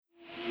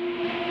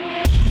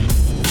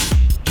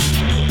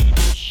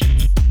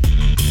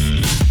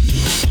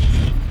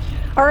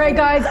All right,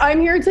 guys,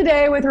 I'm here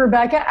today with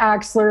Rebecca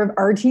Axler of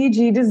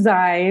RTG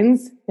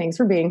Designs. Thanks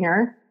for being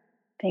here.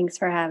 Thanks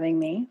for having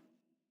me.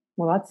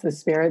 Well, that's the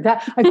spirit.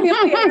 That I feel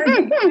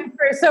the energy.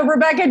 So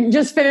Rebecca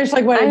just finished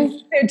like what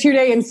a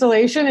 2-day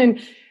installation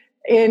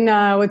in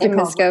what's it called?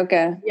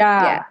 Muskoka.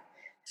 Yeah.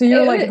 So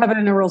you're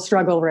having a real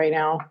struggle right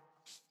now.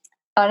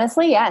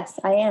 Honestly, yes,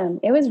 I am.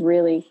 It was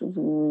really,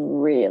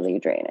 really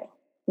draining.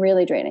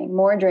 Really draining.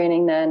 More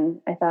draining than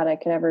I thought I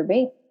could ever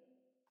be.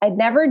 I'd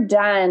never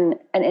done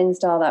an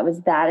install that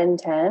was that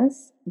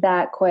intense,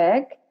 that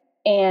quick,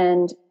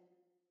 and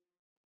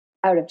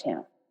out of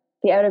town.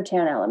 The out of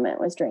town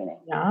element was draining.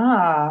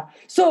 Ah.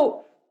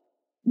 So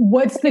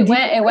what's the deal?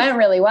 It went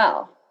really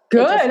well.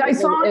 Good. I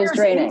saw on your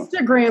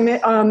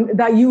Instagram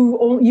that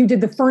you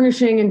did the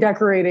furnishing and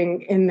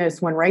decorating in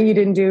this one, right? You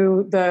didn't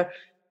do the...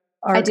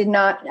 I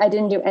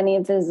didn't do any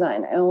of the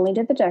design. I only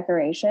did the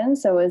decoration.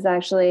 So it was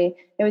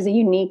a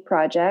unique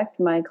project.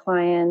 My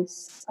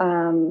client's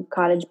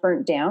cottage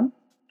burnt down.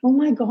 Oh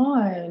my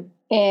God.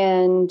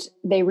 And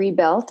they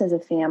rebuilt as a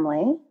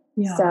family.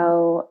 Yeah.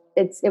 So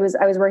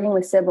I was working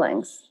with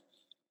siblings.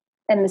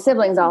 And the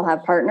siblings all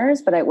have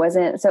partners, but I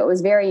wasn't. So it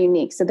was very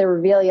unique. So the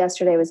reveal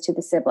yesterday was to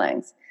the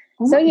siblings.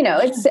 Oh so,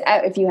 it's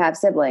if you have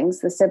siblings,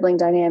 the sibling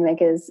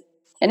dynamic is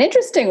an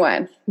interesting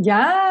one.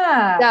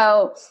 Yeah.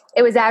 So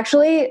it was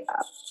actually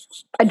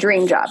a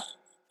dream job.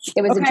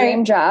 It was a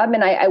dream job.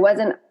 And I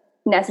wasn't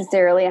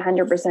necessarily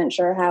 100%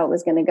 sure how it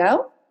was going to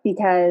go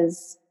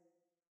because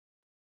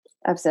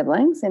of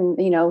siblings and,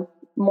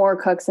 more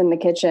cooks in the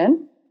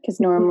kitchen.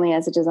 Because normally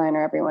as a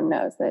designer, everyone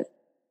knows that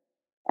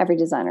every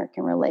designer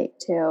can relate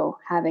to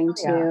having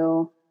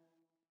to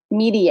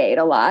mediate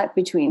a lot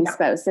between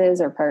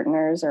spouses or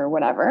partners or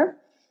whatever.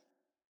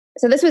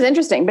 So this was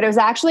interesting, but it was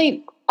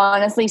actually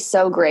honestly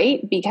so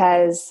great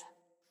because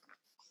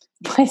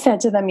I said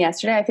to them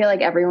yesterday, I feel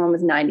like everyone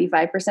was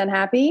 95%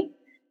 happy,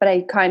 but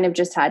I kind of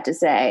just had to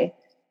say,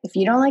 if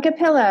you don't like a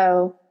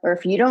pillow or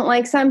if you don't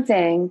like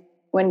something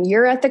when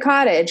you're at the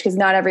cottage, because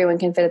not everyone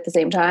can fit at the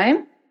same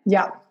time.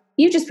 Yeah.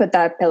 You just put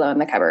that pillow in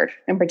the cupboard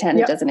and pretend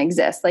it doesn't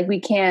exist. Like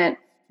we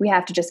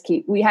had to just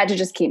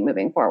keep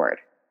moving forward.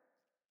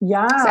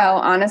 Yeah. So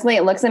honestly,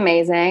 it looks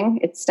amazing.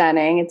 It's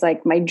stunning. It's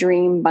like my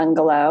dream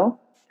bungalow.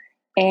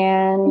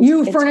 And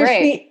you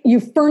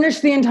furnish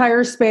the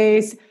entire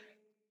space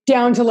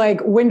down to like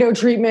window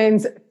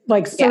treatments,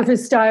 like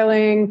surface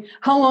styling.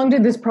 How long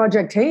did this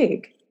project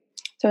take?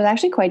 So it was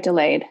actually quite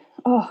delayed.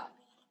 Oh,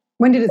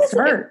 when did it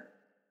start?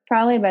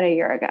 Probably about a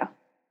year ago.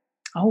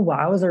 Oh,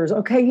 wowzers.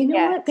 Okay. You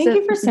know what? Thank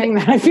you for saying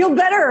that. I feel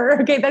better.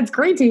 Okay. That's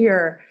great to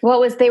hear.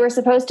 Well, they were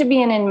supposed to be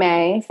in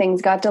May.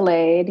 Things got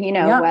delayed,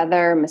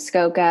 weather,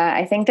 Muskoka.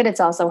 I think that it's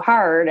also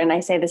hard. And I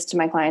say this to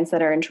my clients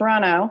that are in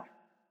Toronto,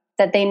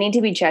 that they need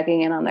to be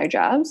checking in on their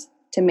jobs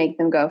to make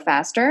them go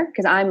faster.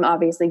 Because I'm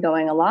obviously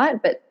going a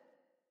lot, but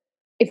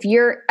if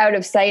you're out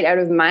of sight, out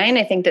of mind,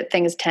 I think that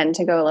things tend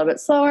to go a little bit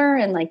slower.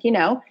 And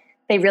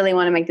they really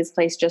want to make this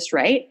place just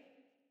right.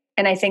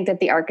 And I think that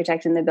the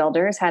architect and the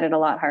builders had it a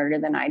lot harder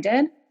than I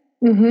did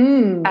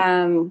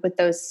with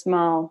those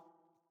small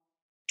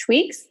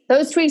tweaks.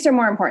 Those tweaks are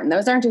more important.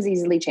 Those aren't as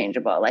easily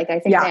changeable. Like I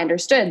think they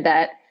understood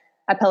that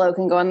a pillow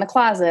can go in the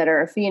closet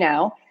or if,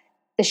 the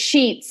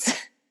sheets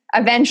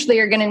eventually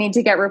are going to need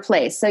to get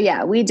replaced.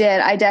 So we did.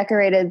 I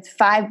decorated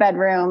 5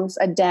 bedrooms,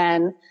 a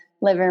den,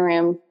 living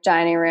room,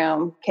 dining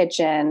room,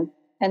 kitchen.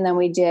 And then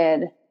I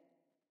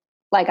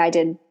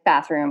did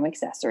bathroom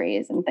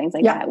accessories and things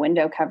like that,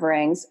 window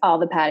coverings, all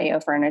the patio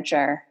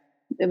furniture.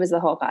 It was the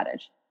whole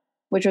cottage,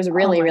 which was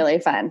really, really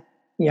fun.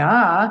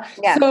 Yeah.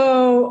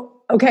 So,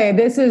 okay,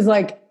 this is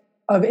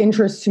of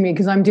interest to me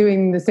because I'm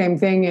doing the same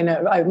thing. And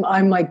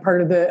I'm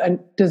part of the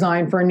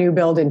design for a new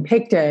build in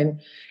Picton.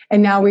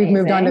 And now we've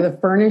moved on to the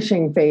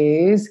furnishing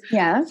phase.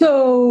 Yeah.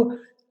 So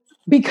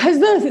because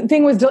the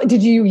thing was,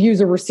 did you use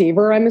a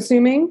receiver, I'm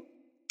assuming?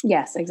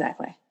 Yes,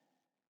 exactly.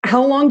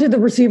 How long did the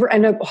receiver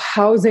end up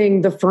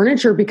housing the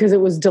furniture because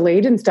it was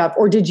delayed and stuff?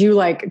 Or did you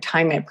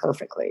time it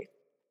perfectly?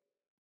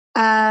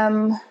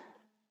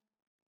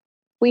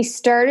 We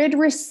started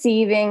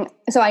receiving,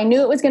 so I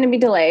knew it was going to be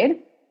delayed.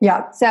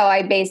 Yeah. So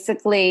I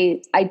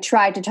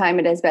tried to time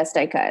it as best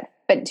I could.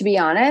 But to be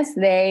honest,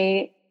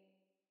 it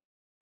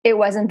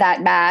wasn't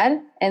that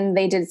bad. And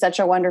they did such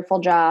a wonderful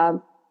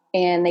job.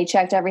 And they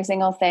checked every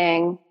single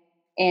thing.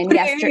 And who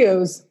do you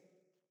use?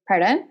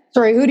 Pardon?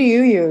 Sorry, who do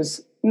you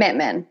use?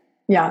 Mittman.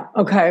 Yeah.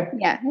 Okay.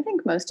 Yeah. I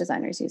think most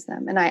designers use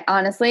them. And I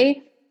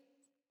honestly,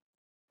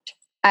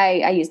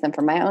 I use them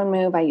for my own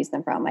move. I use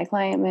them for all my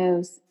client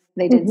moves.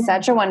 They did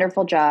such a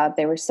wonderful job.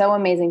 They were so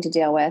amazing to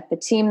deal with. The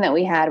team that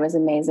we had was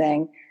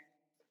amazing.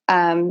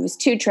 It was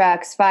 2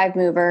 trucks, 5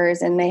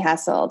 movers, and they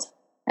hustled.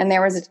 And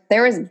there was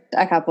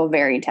a couple of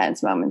very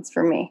tense moments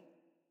for me.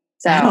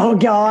 So, oh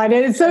God,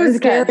 it's so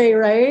scary,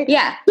 right?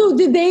 Yeah. So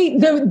did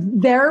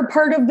their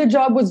part of the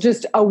job was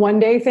just a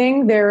 1-day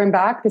thing, there and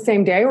back the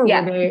same day? Or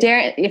were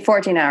they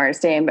 14 hours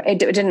day. It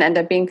didn't end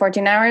up being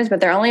 14 hours,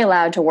 but they're only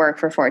allowed to work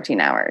for 14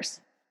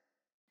 hours.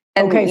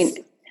 And,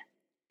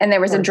 and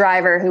there was a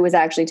driver who was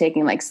actually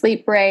taking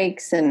sleep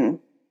breaks, and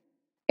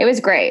It was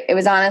great. It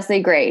was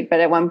honestly great. But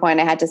at one point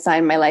I had to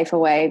sign my life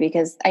away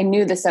because I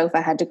knew the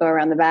sofa had to go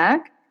around the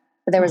back,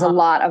 but there was a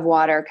lot of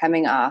water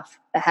coming off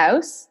the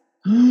house.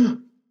 And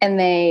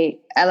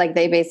they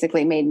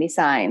basically made me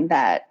sign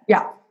that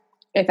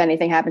if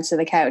anything happens to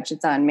the couch,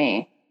 it's on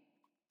me.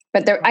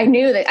 But I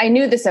knew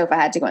the sofa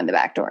had to go in the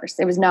back doors.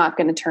 It was not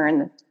going to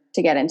turn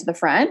to get into the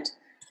front.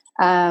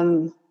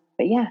 But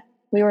yeah,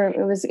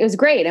 it was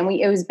great. And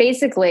it was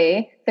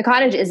basically, the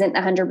cottage isn't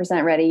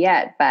 100% ready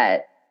yet,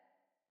 but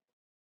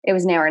it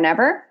was now or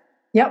never.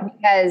 Yep.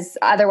 Because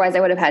otherwise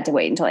I would have had to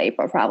wait until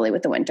April, probably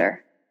with the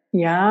winter.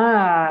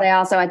 Yeah. They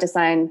also had to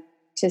sign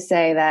to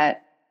say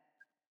that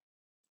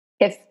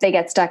if they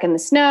get stuck in the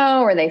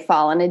snow or they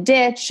fall in a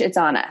ditch, it's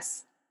on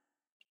us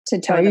to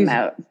tow them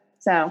out.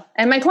 So,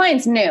 and my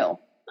clients knew.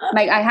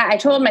 Like I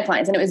told my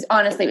clients, and it was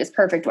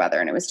perfect weather,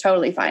 and it was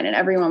totally fine, and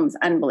everyone was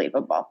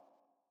unbelievable.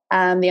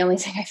 The only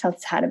thing I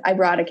felt sad about, I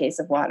brought a case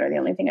of water. The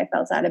only thing I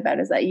felt sad about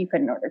is that you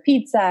couldn't order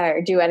pizza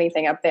or do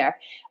anything up there.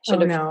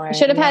 I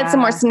should have had some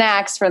more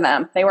snacks for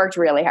them. They worked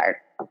really hard.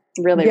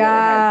 Really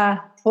hard.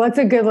 Well, that's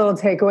a good little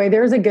takeaway.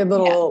 There's a good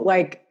little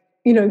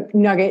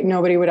nugget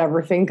nobody would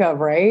ever think of,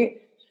 right?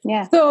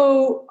 Yeah.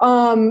 So,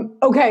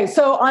 okay.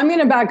 So I'm going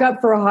to back up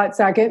for a hot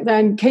second.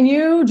 Then can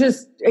you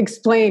just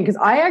explain, because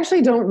I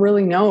actually don't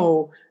really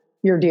know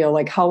your deal,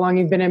 like how long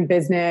you've been in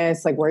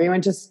business, like where you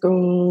went to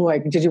school,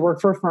 like did you work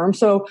for a firm?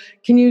 So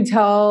can you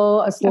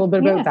tell us a little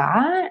bit about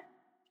that?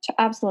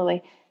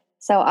 Absolutely.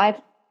 So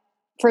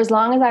for as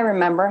long as I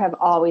remember, have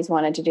always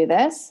wanted to do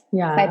this.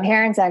 Yeah. My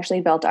parents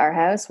actually built our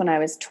house when I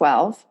was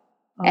 12.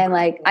 Okay. And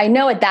I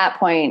know at that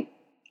point,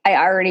 I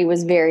already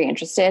was very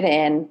interested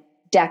in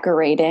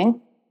decorating.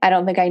 I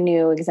don't think I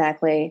knew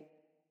exactly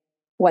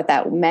what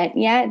that meant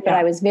yet, but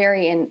I was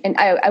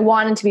I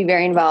wanted to be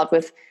very involved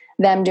with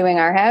them doing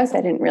our house. I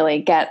didn't really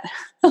get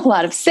a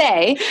lot of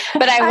say,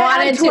 but I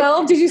wanted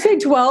 12. Did you say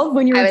 12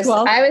 when you were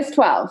 12? I was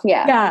 12.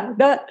 Yeah.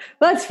 Yeah.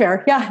 That's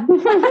fair. Yeah.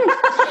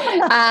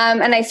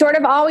 And I sort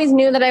of always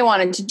knew that I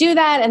wanted to do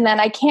that. And then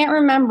I can't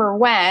remember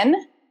when,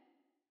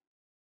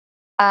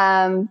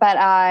 but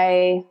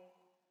I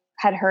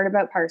had heard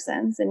about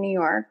Parsons in New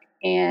York.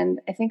 And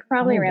I think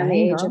probably around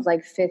the age of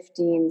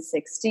 15,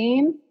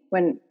 16,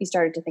 when you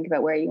started to think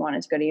about where you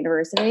wanted to go to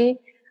university,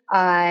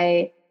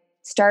 I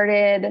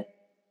started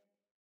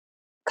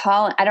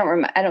calling.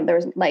 There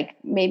was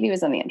maybe it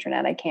was on the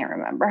internet. I can't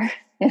remember.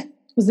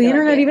 Was the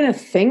internet even a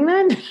thing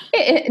then?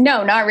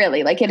 No, not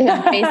really. It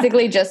had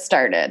basically just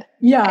started.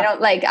 Yeah.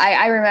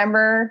 I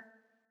remember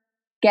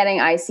getting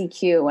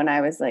ICQ when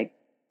I was 16,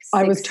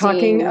 I was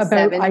talking about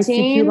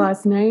 17. ICQ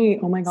last night.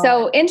 Oh my God.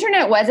 So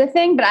internet was a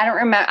thing, but I don't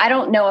remember. I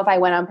don't know if I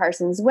went on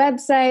Parsons'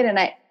 website, and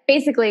I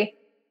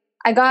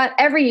got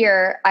every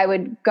year I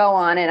would go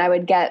on and I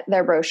would get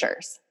their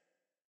brochures.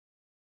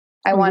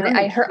 I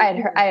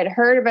had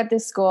heard about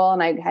this school,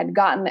 and I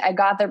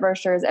got their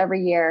brochures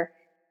every year,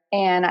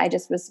 and I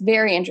just was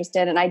very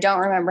interested, and I don't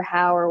remember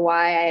how or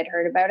why I had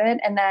heard about it.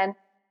 And then,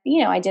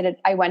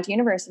 I went to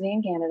university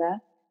in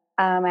Canada.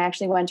 I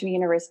actually went to a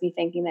university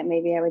thinking that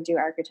maybe I would do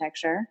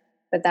architecture,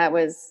 but that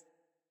was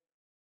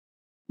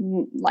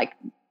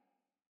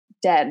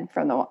dead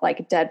from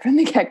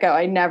the get-go.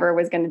 I never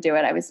was going to do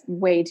it. I was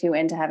way too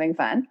into having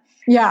fun.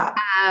 Yeah.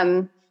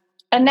 And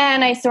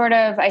then I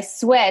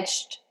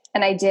switched,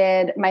 and I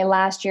did my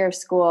last year of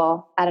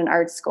school at an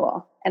art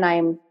school. And I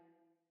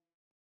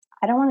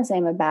don't want to say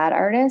I'm a bad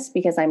artist,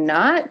 because I'm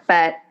not,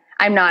 but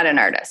I'm not an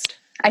artist.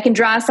 I can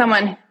draw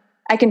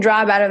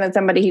better than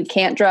somebody who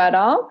can't draw at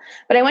all.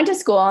 But I went to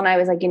school and I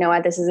was like, you know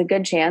what, this is a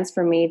good chance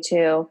for me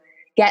to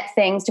get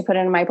things to put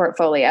in my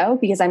portfolio,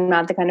 because I'm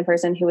not the kind of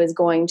person who is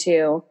going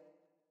to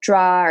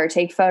draw or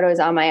take photos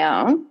on my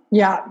own.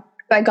 Yeah. So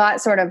I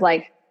got sort of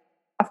a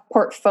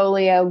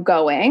portfolio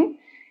going.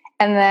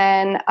 And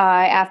then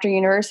I, after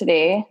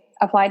university,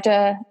 applied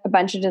to a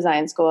bunch of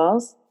design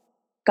schools.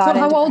 So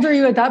how old are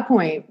you at that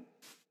point?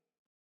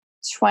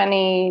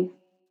 22.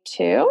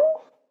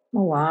 Oh,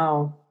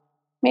 wow.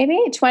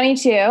 Maybe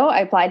 22. I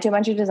applied to a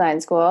bunch of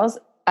design schools,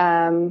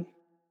 and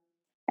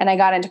I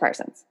got into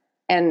Parsons,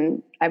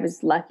 and I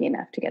was lucky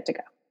enough to get to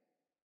go.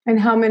 And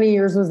how many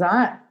years was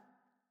that?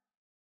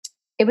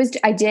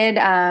 I did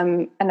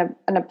an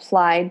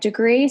applied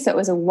degree. So it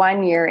was a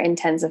 1-year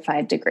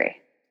intensified degree,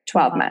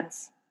 12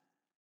 months.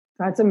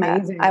 That's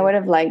amazing. I would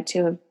have liked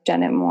to have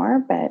done it more,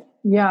 but.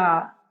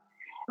 Yeah.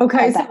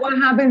 Okay. So what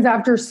happens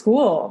after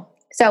school?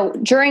 So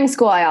during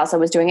school, I also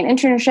was doing an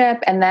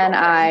internship, and then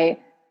I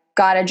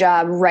got a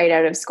job right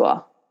out of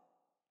school.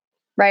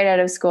 Right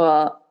out of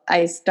school,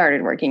 I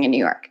started working in New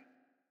York.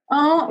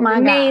 Oh my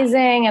God.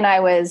 Amazing. And I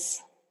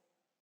was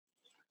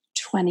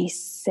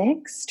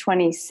 26,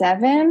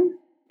 27,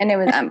 and it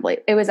was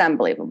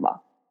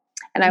unbelievable.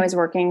 And I was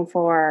working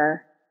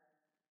for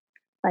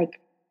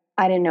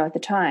I didn't know at the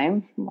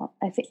time. Well,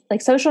 I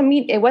think social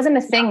media, it wasn't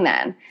a thing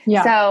then.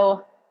 Yeah.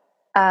 So,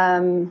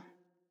 at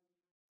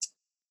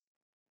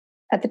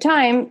the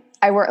time,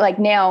 I worked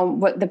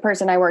the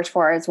person I worked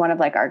for is one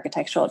of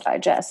Architectural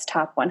Digest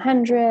top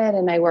 100,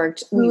 and I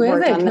worked. Who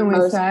is it? Can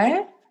we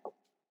say?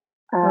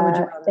 Or would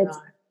you rather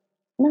not?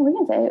 No, we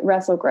can say it.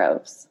 Russell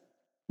Groves.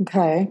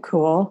 Okay,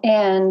 cool.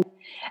 And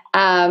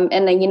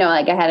then, you know,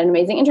 like I had an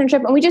amazing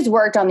internship and we just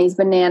worked on these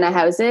banana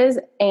houses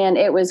and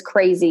it was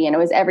crazy. And it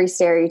was every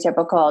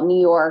stereotypical New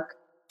York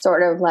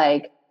sort of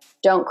like,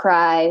 don't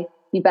cry,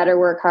 you better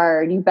work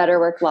hard, you better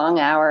work long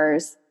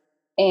hours,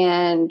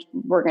 and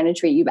we're going to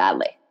treat you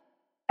badly.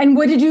 And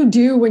what did you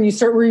do when you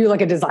started? Were you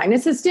like a design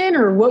assistant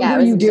or what were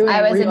you doing?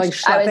 Were you like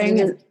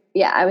shopping?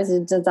 I was a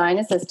design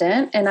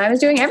assistant and I was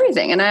doing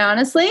everything. And I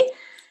honestly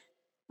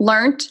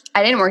learned,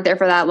 I didn't work there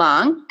for that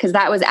long because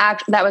that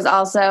was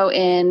also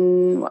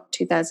in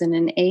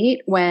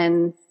 2008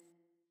 when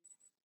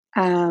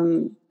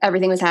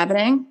everything was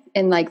happening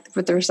in like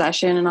with the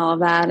recession and all of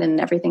that and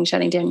everything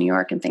shutting down in New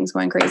York and things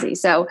going crazy.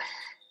 So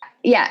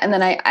yeah. And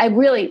then I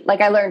really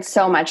I learned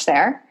so much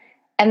there.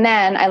 And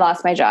then I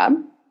lost my job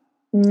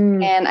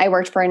and I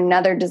worked for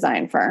another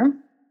design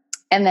firm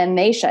and then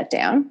they shut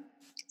down.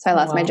 So I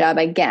lost my job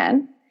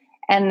again.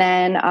 And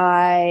then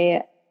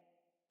I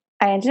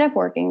ended up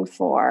working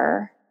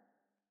for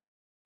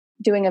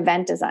doing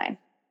event design.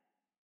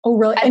 Oh,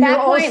 really? And you're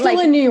all still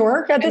in New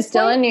York at this point?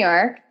 Still in New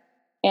York.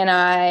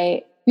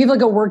 And you have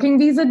like a working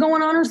visa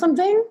going on or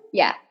something?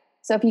 Yeah.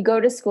 So if you go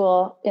to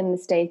school in the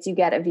States, you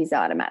get a visa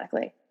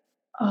automatically.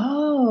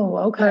 Oh,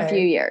 okay. For a few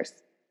years.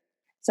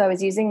 So I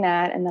was using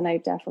that. And then I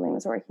definitely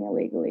was working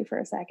illegally for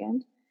a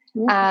second.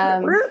 Just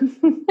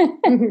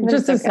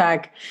a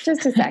sec.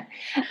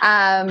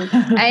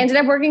 I ended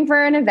up working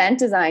for an event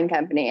design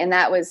company. And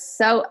that was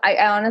I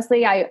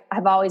honestly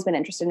have always been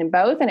interested in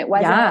both. And it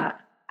wasn't,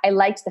 I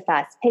liked the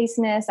fast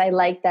pacedness. I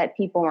liked that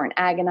people weren't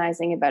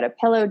agonizing about a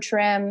pillow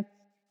trim.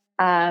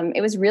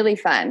 It was really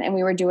fun. And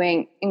we were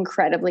doing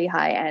incredibly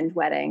high end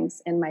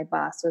weddings. And my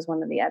boss was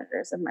one of the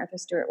editors of Martha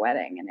Stewart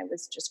Wedding. And it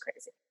was just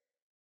crazy.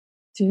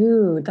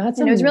 Dude, that's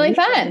amazing. It was really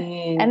fun.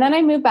 And then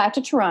I moved back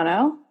to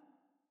Toronto.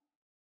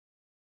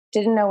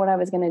 Didn't know what I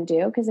was going to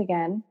do because,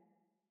 again,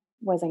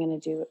 what was I going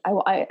to do?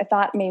 I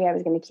thought maybe I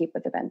was going to keep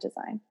with event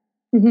design,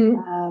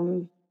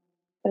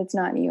 but it's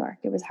not New York.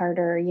 It was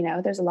harder. You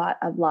know, there's a lot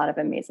of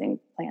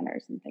amazing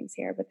planners and things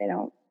here, but they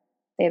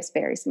have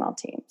very small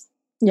teams.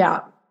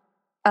 Yeah.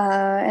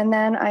 And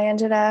then I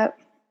ended up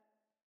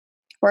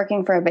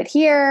working for a bit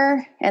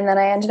here, and then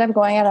I ended up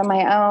going out on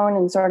my own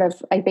and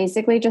I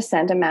basically just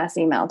sent a mass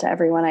email to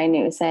everyone I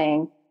knew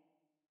saying,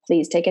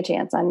 please take a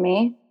chance on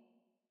me.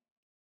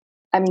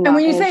 And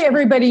when you say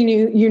everybody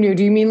you knew,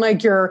 do you mean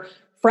like your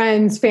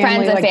friends,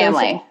 family?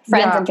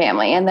 Friends and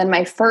family. And then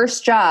my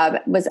first job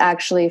was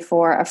actually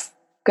for a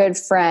good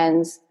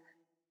friend's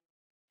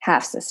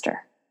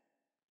half-sister.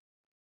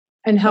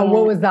 And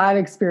what was that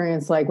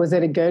experience like? Was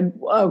it a good,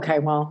 okay,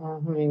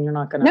 well, I mean, you're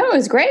not going to. No, it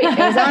was great. It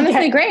was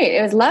honestly great.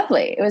 It was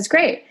lovely. It was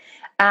great.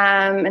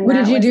 And what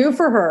did you do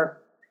for her?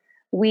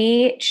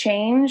 We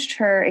changed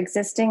her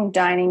existing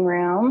dining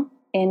room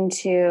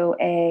into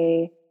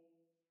a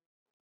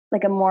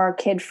more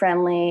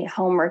kid-friendly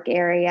homework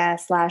area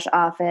 /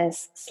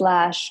 office /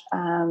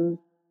 front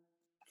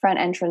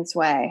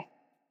entranceway.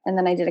 And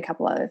then I did a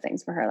couple other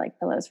things for her, like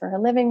pillows for her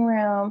living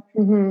room.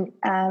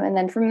 And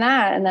then from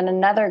that, and then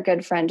another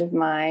good friend of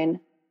mine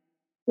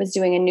was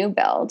doing a new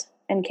build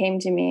and came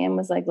to me and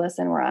was like,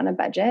 listen, we're on a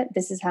budget.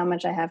 This is how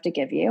much I have to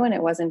give you. And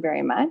it wasn't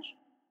very much.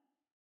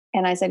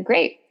 And I said,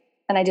 great.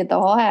 And I did the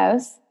whole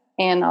house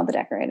and all the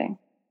decorating.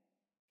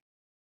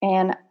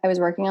 And I was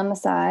working on the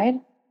side.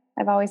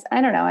 I always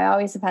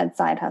have had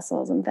side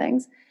hustles and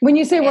things. When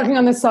you say working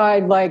on the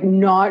side, like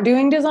not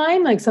doing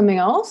design, like something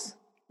else?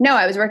 No,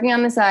 I was working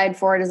on the side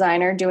for a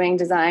designer doing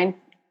design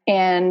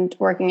and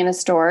working in a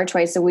store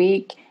twice a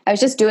week. I was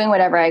just doing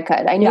whatever I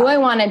could. I knew I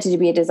wanted to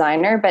be a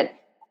designer, but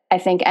I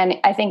think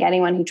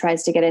anyone who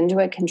tries to get into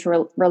it can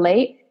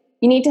relate.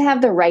 You need to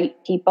have the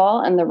right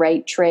people and the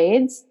right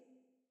trades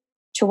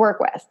to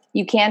work with.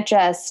 You can't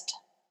just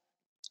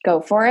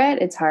go for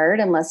it. It's hard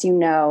unless you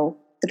know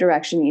the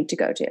direction you need to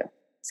go to.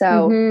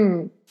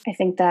 So I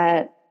think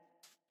that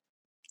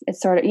it's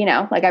sort of,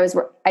 like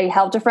I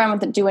helped a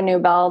friend do a new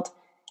build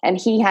and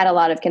he had a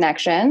lot of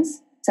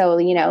connections. So,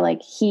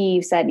 like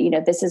he said,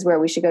 this is where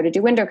we should go to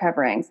do window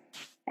coverings.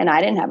 And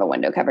I didn't have a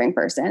window covering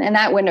person. And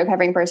that window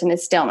covering person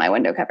is still my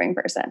window covering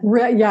person.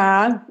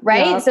 Yeah.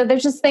 Right. Yeah. So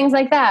there's just things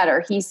like that.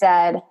 Or he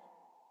said,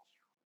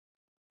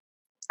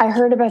 I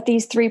heard about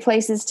these 3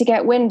 places to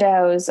get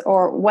windows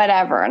or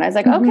whatever. And I was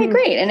like, okay,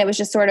 great. And it was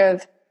just sort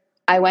of,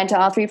 I went to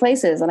all 3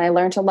 places and I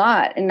learned a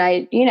lot. And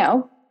I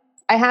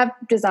have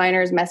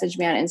designers message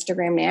me on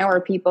Instagram now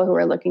or people who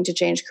are looking to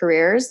change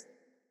careers.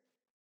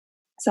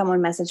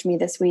 Someone messaged me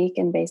this week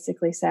and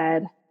basically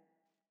said,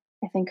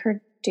 I think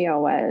her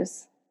deal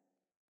was,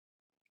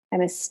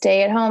 I'm a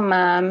stay-at-home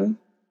mom.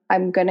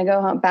 I'm going to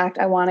go home back.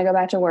 I want to go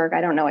back to work.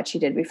 I don't know what she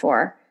did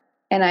before.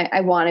 And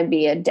I want to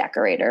be a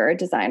decorator or a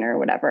designer or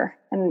whatever.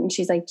 And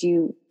she's like,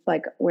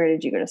 where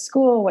did you go to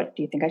school? What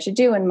do you think I should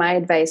do? And my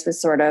advice was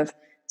sort of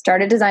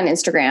start a design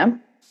Instagram.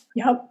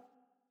 Yep.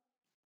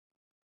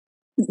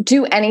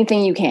 Do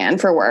anything you can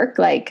for work.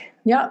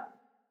 Yep.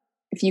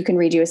 If you can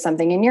redo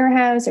something in your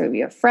house or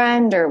be a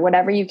friend or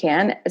whatever you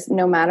can,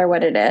 no matter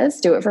what it is,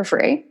 do it for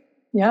free.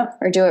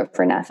 or do it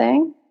for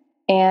nothing.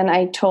 And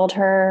I told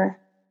her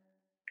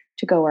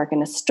to go work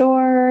in a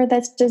store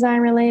that's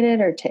design related,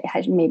 or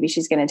maybe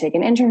she's going to take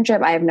an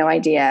internship. I have no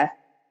idea.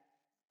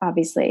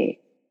 Obviously,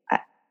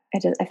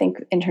 I think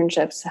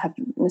internships have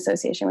an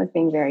association with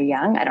being very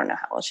young. I don't know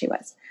how old she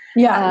was.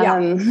 Yeah.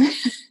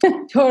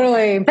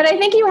 Totally. But I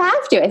think you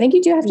have to. I think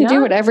you do have to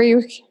do whatever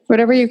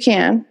you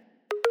can.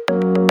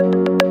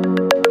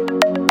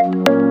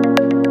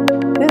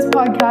 This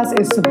podcast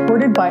is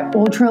supported by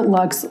Ultra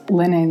Luxe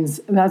Linens.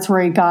 That's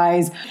right,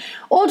 guys.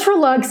 Ultra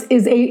Luxe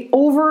is a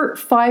over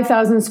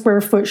 5,000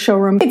 square foot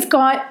showroom. It's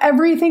got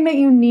everything that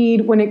you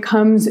need when it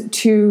comes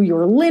to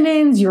your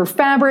linens, your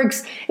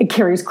fabrics. It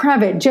carries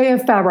Crevit,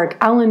 JF Fabric,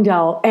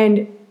 Allendale,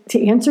 and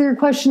to answer your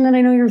question that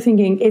I know you're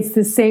thinking, it's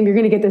the same. You're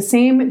going to get the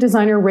same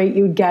designer rate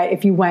you would get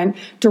if you went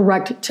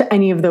direct to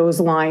any of those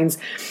lines.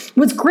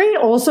 What's great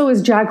also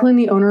is Jacqueline,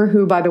 the owner,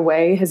 who, by the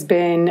way, has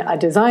been a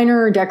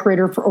designer,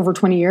 decorator for over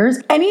 20 years.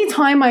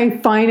 Anytime I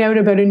find out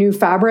about a new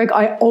fabric,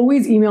 I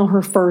always email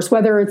her first,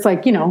 whether it's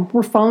like,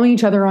 we're following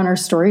each other on our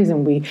stories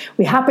and we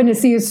happen to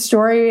see a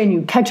story and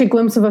you catch a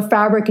glimpse of a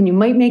fabric and you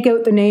might make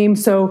out the name.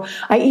 So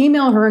I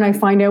email her and I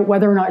find out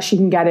whether or not she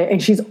can get it.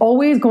 And she's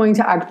always going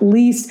to at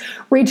least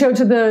reach out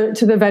to the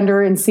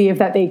vendor and see if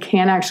that they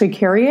can actually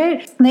carry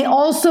it. They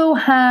also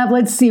have,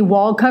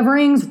 wall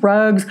coverings,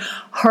 rugs,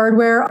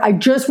 hardware. I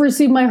just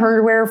received my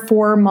hardware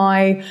for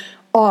my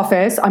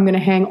office. I'm going to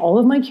hang all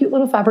of my cute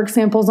little fabric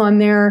samples on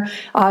there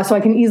so I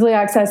can easily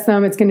access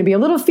them. It's going to be a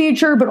little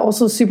feature, but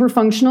also super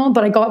functional.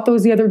 But I got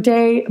those the other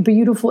day.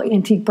 Beautiful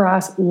antique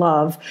brass,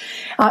 love.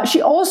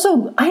 She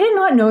also, I did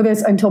not know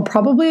this until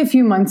probably a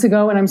few months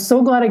ago, and I'm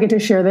so glad I get to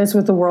share this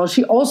with the world.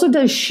 She also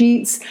does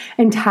sheets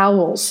and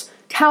towels.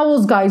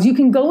 Towels, guys. You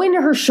can go into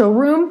her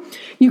showroom.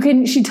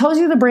 She tells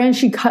you the brand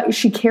she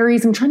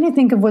carries. I'm trying to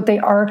think of what they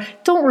are.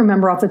 Don't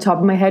remember off the top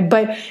of my head,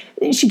 but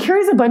she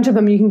carries a bunch of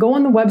them. You can go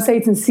on the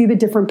websites and see the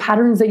different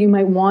patterns that you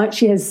might want.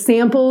 She has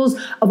samples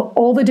of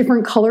all the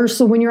different colors.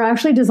 So when you're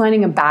actually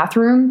designing a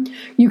bathroom,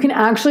 you can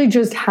actually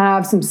just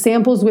have some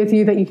samples with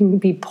you that you can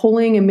be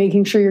pulling and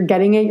making sure you're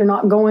getting it. You're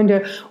not going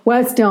to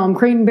West Elm,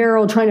 Crate and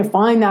Barrel, trying to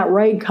find that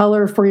right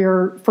color for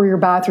your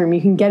bathroom. You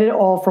can get it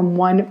all from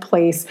one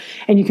place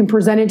and you can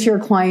present it to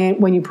your client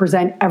when you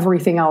present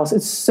everything else.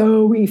 It's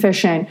so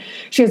efficient.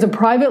 She has a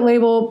private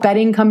label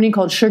bedding company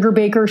called Sugar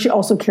Baker. She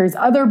also carries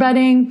other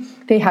bedding.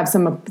 They have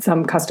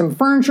some custom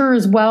furniture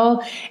as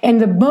well. And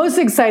the most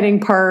exciting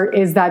part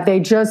is that they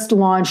just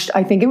launched,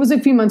 I think it was a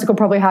few months ago,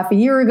 probably half a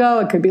year ago,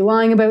 I could be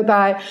lying about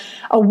that,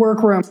 a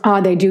workroom.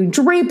 They do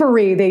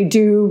drapery. They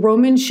do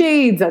Roman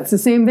shades. That's the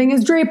same thing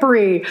as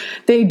drapery.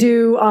 They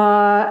do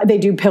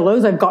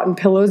pillows. I've gotten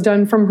pillows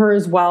done from her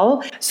as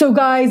well. So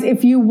guys,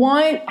 if you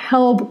want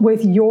help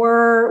with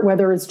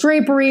whether it's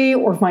drapery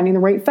or finding the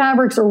right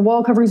fabrics or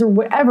wall coverings or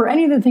whatever,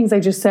 any of the things I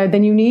just said,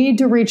 then you need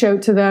to reach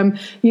out to them.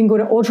 You can go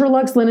to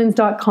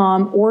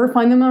ultraluxelinens.com or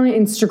find them on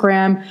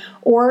Instagram.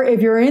 Or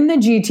if you're in the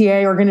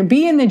GTA or going to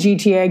be in the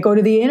GTA, go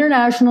to the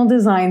International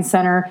Design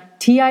Center,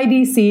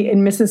 TIDC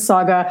in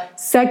Mississauga,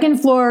 2nd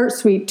floor,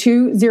 suite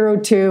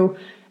 202.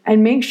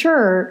 And make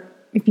sure,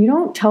 if you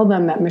don't tell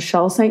them that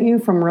Michelle sent you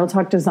from Real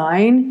Talk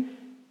Design,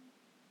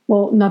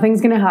 well,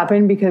 nothing's going to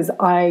happen because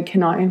I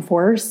cannot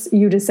enforce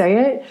you to say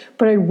it.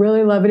 But I'd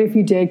really love it if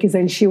you did, because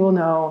then she will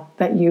know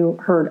that you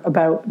heard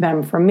about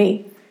them from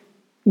me.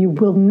 You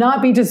will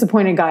not be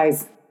disappointed,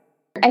 guys.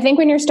 I think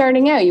when you're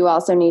starting out, you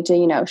also need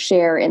to,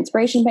 share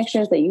inspiration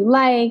pictures that you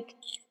like,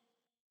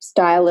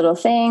 style little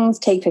things,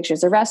 take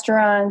pictures of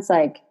restaurants,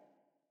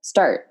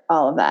 start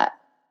all of that.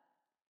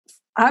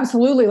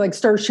 Absolutely.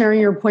 Start sharing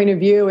your point of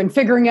view and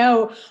figuring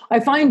out, I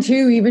find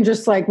too, even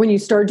just when you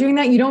start doing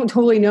that, you don't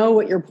totally know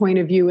what your point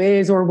of view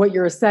is or what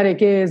your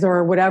aesthetic is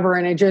or whatever.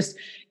 And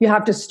you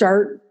have to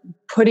start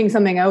putting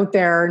something out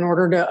there in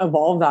order to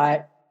evolve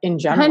that in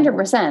general.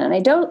 100%. And I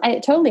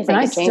totally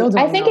think it changes.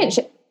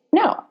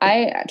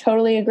 I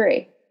totally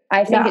agree.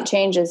 I think it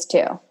changes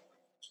too.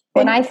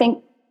 And I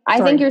personally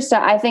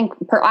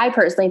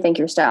think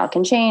your style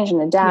can change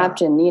and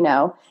adapt. And,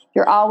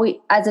 you're always,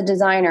 as a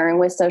designer and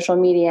with social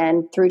media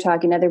and through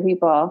talking to other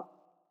people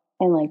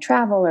and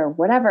travel or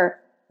whatever,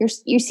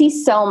 you see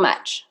so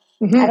much.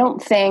 Mm-hmm. I don't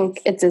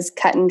think it's as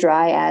cut and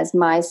dry as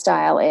my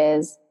style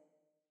is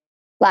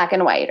black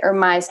and white or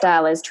my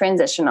style is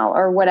transitional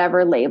or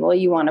whatever label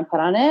you want to put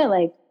on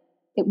it.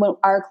 When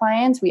our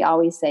clients, we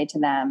always say to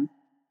them,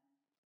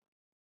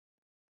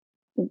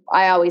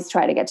 I always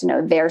try to get to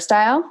know their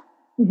style.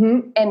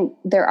 Mm-hmm. And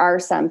there are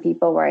some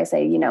people where I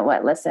say, you know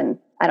what, listen,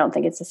 I don't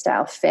think it's a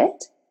style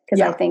fit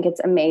because I think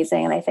it's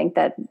amazing. And I think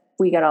that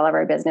we get all of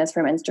our business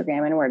from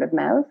Instagram and word of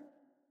mouth.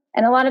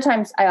 And a lot of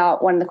times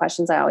one of the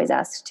questions I always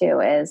ask too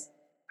is,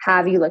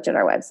 have you looked at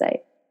our website?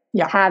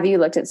 Yeah. Have you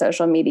looked at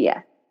social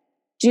media?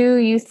 Do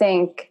you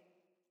think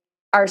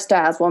our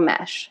styles will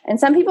mesh? And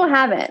some people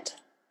haven't.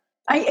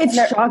 It's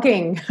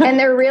shocking. And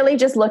they're really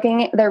just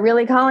they're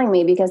really calling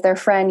me because their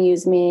friend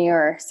used me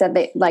or said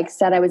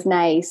I was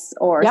nice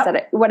or said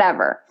it,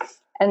 whatever.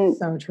 And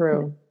so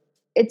true.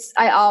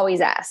 I always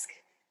ask.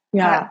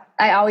 Yeah.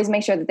 I always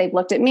make sure that they've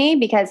looked at me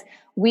because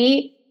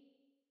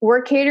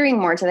we're catering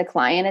more to the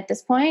client at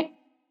this point.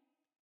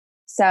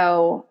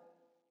 So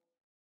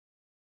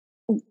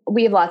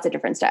we have lots of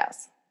different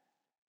styles,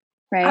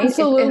 right?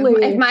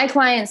 Absolutely. If my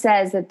client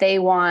says that they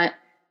want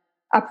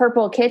a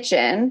purple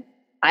kitchen,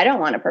 I don't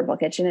want a purple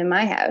kitchen in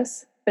my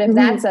house. But if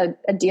that's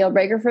a deal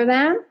breaker for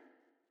them,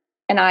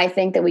 and I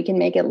think that we can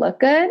make it look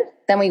good,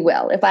 then we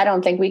will. If I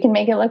don't think we can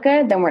make it look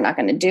good, then we're not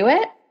going to do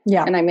it.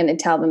 Yeah. And I'm going to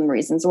tell them the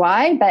reasons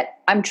why. But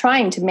I'm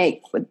trying to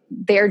make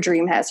their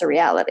dream house a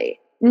reality.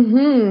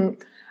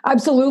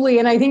 Absolutely.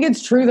 And I think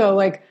it's true though.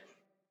 Like,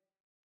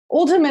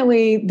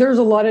 ultimately, there's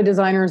a lot of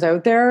designers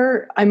out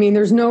there. I mean,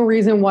 there's no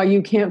reason why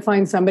you can't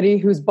find somebody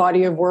whose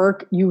body of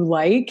work you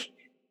like.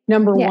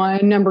 Number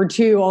one. Number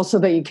two, also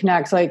that you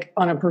connect like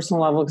on a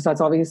personal level, because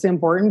that's obviously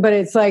important. But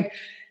it's like,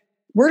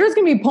 we're just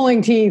going to be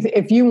pulling teeth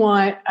if you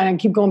want. And I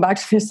keep going back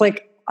to this.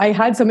 Like, I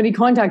had somebody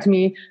contact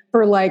me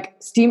for like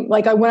steam,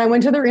 like when I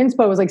went to their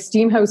inspo, it was like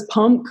steam house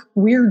pump,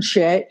 weird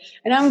shit.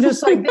 And I'm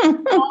just like,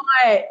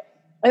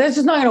 that's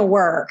just not going to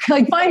work.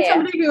 Like, find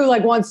somebody who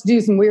like wants to do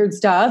some weird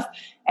stuff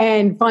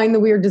and find the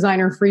weird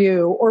designer for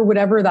you or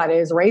whatever that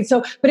is. Right.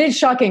 So, but it's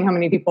shocking how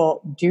many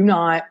people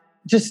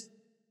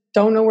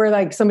don't know where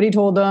like somebody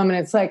told them. And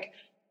it's like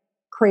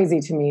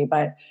crazy to me.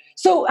 But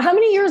so how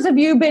many years have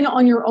you been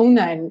on your own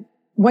then?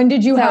 When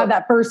did you have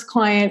that first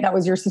client that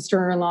was your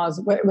sister-in-law's,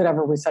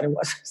 whatever we said it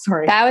was?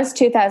 Sorry. That was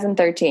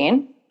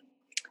 2013.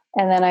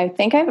 And then I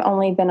think I've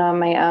only been on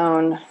my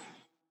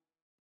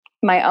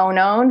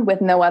own with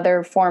no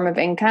other form of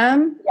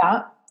income.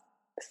 Yeah.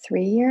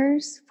 3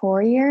 years,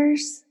 4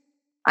 years.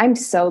 I'm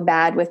so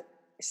bad with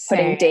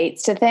putting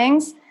dates to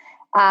things.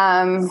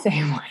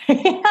 Same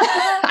way.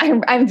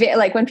 I'm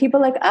like, when people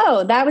are like,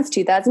 oh, that was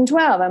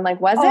 2012. I'm like,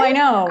 was it? I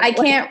know.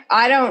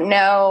 I don't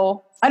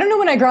know. I don't know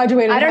when I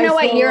graduated. I don't know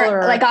what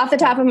year, like off the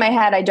top of my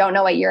head, I don't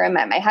know what year I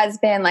met my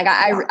husband. Like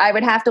I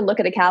would have to look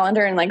at a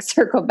calendar and like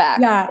circle back.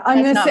 Yeah.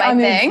 That's not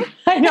my thing.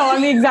 I know.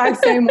 I'm the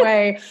exact same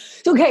way.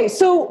 Okay.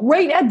 So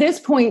right at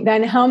this point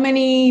then, how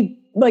many,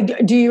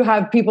 like, do you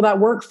have people that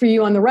work for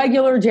you on the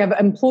regular? Do you have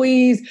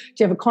employees? Do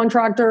you have a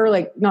contractor?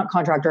 Like, not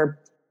contractor,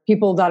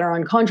 people that are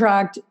on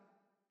contract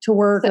to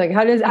work? So like,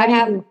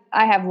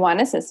 I have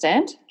one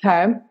assistant.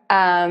 Okay.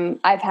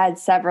 I've had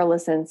several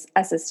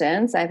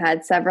assistants. I've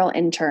had several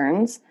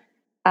interns.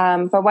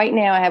 But right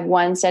now I have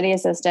one steady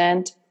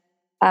assistant.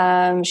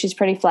 She's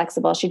pretty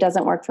flexible. She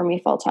doesn't work for me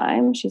full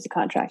time. She's a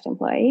contract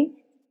employee.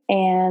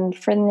 And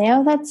for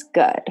now, that's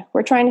good.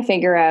 I'm trying to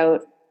figure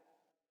out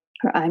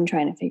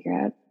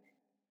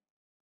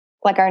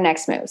like our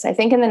next moves. I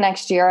think in the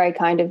next year, I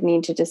kind of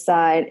need to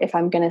decide if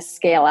I'm going to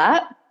scale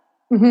up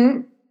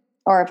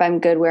or if I'm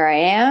good where I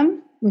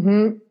am.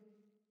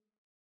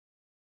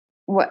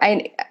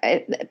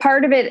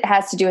 Part of it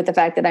has to do with the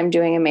fact that I'm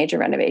doing a major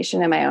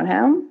renovation in my own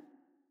home,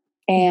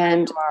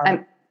 and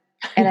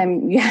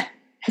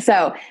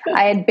So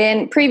I had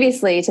been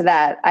previously to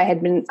that. I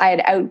had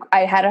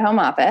a home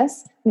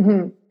office,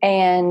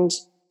 and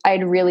I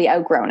had really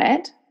outgrown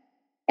it,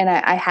 and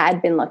I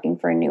had been looking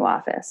for an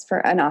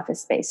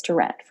office space to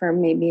rent for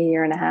maybe a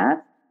year and a half.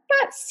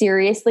 Not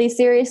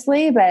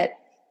seriously, but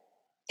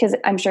because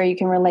I'm sure you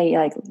can relate,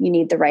 like you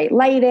need the right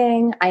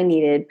lighting. I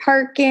needed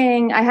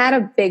parking. I had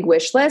a big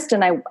wish list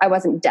and I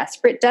wasn't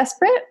desperate,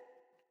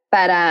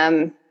 but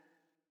I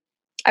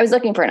was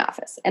looking for an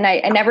office and I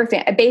never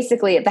found,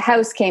 basically the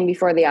house came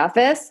before the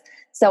office.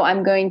 So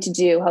I'm going to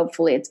do,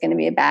 hopefully it's going to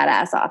be a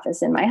badass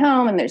office in my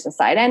home and there's a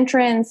side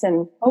entrance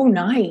and oh,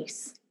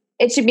 nice.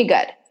 It should be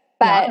good,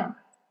 but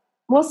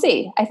we'll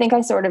see. I think I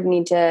sort of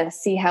need to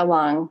see how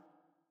long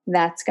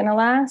that's going to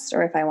last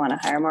or if I want to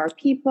hire more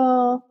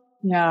people.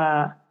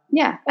 Yeah.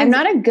 I'm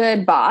not a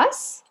good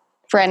boss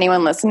for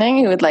anyone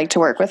listening who would like to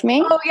work with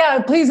me. Oh yeah.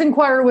 Please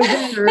inquire with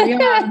her.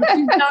 Yeah.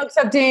 She's not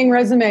accepting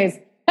resumes.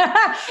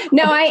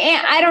 No,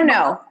 I don't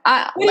know.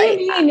 What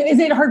do you mean? Is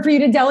it hard for you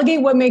to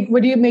delegate? What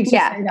do you make you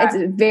say that?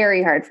 It's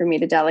very hard for me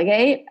to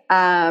delegate.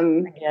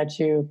 I get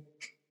you.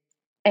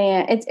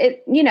 And it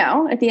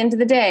at the end of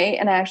the day,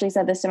 and I actually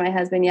said this to my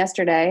husband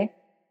yesterday,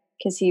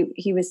 because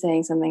he was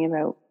saying something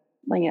about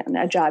like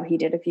a job he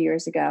did a few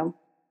years ago.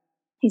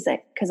 He's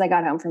like, because I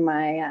got home from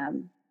my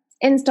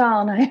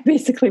install and I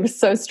basically was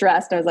so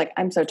stressed. I was like,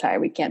 I'm so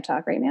tired. We can't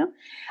talk right now.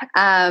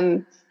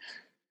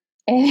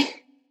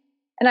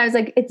 And I was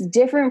like, it's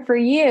different for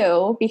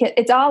you because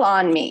it's all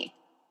on me.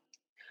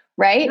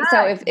 Right.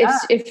 Yeah, so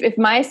if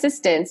my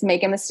assistants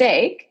make a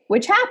mistake,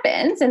 which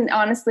happens, and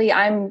honestly,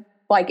 I'm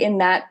like in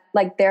that,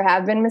 like there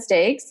have been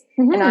mistakes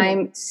and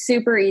I'm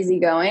super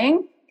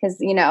easygoing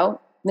because,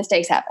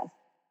 mistakes happen.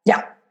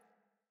 Yeah.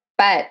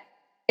 But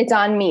it's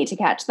on me to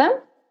catch them.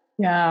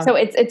 Yeah. So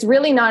it's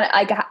really not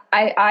like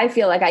I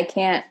feel like I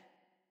can't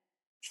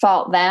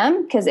fault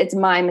them because it's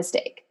my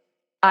mistake.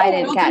 I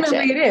didn't catch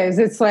it. It is.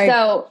 It's like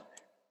so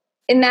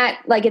in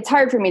that like it's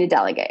hard for me to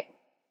delegate.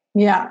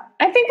 Yeah.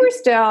 I think we're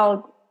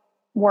still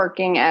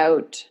working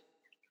out.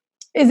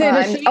 Is it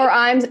a she?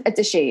 It's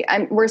a she.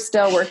 We're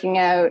still working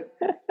out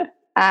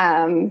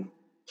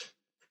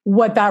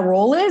what that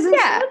role is?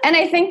 Yeah. And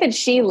I think that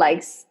she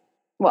likes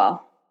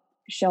well,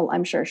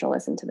 I'm sure she'll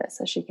listen to this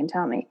so she can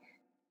tell me.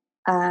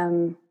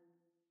 One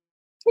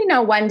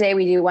day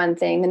we do one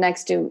thing, the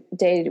next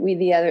day we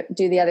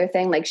do the other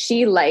thing. Like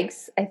she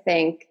likes, I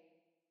think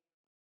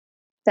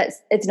that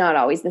it's not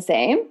always the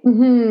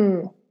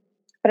same,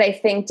 but I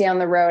think down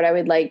the road, I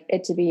would like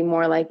it to be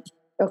more like,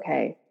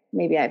 okay,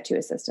 maybe I have 2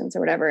 assistants or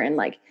whatever. And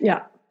like,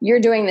 you're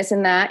doing this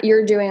and that,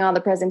 you're doing all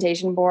the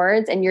presentation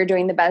boards and you're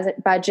doing the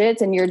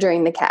budgets and you're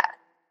doing the CAD.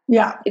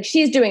 Yeah. Like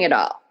she's doing it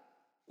all.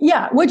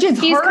 Yeah. Which is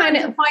hard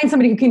to find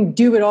somebody who can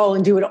do it all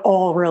and do it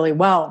all really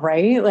well.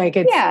 Right. Like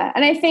it's. Yeah.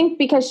 And I think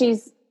because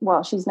she's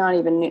not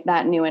even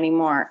that new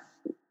anymore.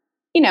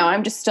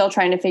 I'm just still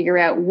trying to figure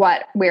out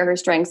where her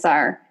strengths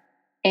are.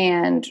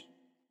 And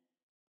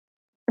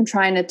I'm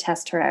trying to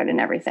test her out in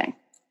everything.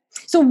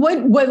 So what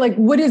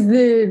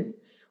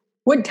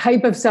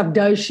type of stuff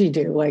does she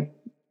do? Like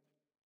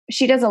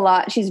she does a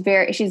lot. She's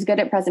good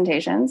at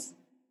presentations.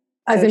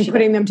 As in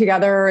putting them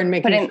together and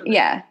making sure.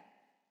 Yeah.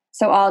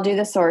 So I'll do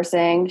the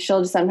sourcing.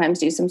 She'll sometimes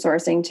do some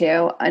sourcing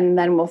too. And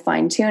then we'll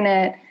fine tune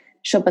it.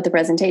 She'll put the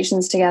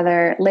presentations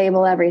together,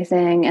 label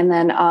everything. And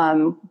then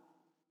I've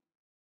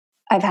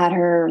had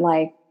her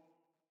like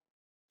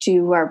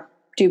do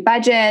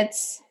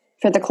budgets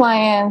for the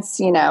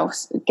clients,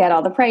 get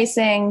all the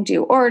pricing,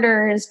 do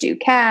orders, do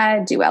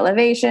CAD, do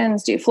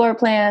elevations, do floor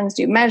plans,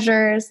 do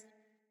measures.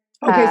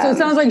 Okay, so it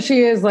sounds like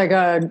she is like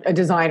a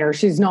designer.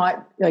 She's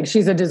not like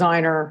she's a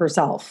designer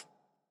herself.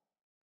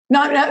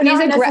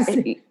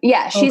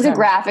 She's a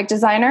graphic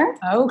designer.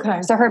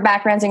 Okay. So her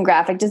background's in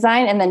graphic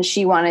design, and then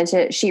she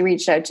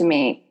reached out to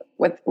me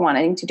with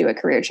wanting to do a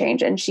career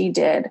change, and she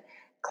did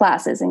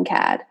classes in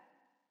CAD,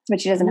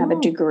 but she doesn't have a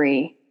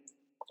degree,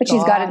 but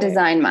she's got a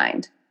design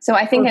mind. So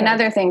I think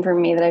another thing for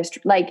me that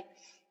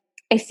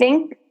I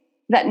think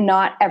that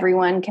not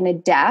everyone can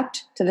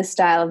adapt to the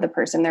style of the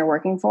person they're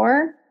working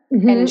for.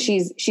 And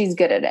she's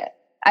good at it.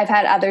 I've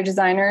had other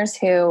designers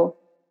who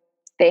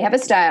they have a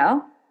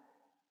style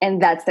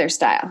and that's their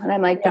style. And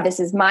I'm like, but this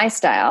is my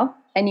style.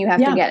 And you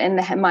have to get in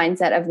the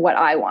mindset of what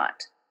I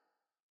want.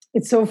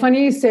 It's so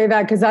funny you say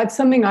that because that's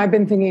something I've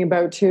been thinking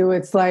about too.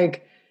 It's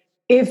like,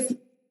 if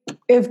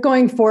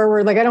going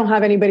forward, like I don't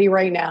have anybody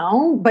right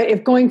now, but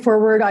if going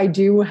forward, I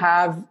do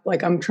have,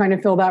 like, I'm trying to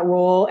fill that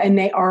role and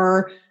they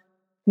are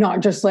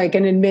not just like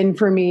an admin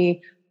for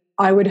me,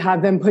 I would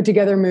have them put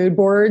together mood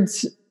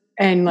boards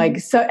and like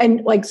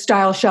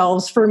style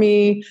shelves for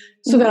me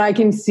so that I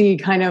can see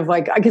kind of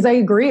like, because I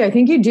agree. I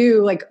think you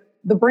do, like,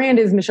 the brand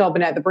is Michelle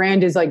Bennett. The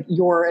brand is like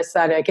your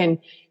aesthetic, and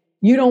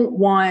you don't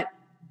want,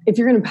 if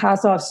you're going to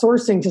pass off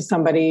sourcing to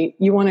somebody,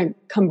 you want to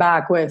come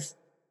back with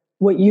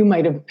what you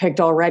might have picked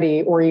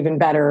already or even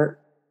better,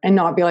 and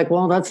not be like,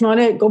 well, that's not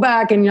it. Go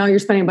back. And you're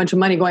spending a bunch of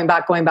money going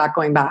back.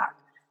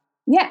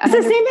 Yeah. It's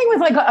the same thing with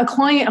like a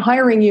client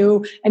hiring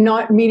you and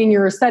not meeting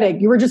your aesthetic.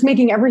 You were just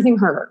making everything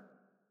harder.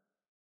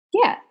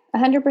 Yeah.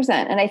 100%.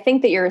 And I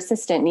think that your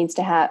assistant needs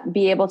to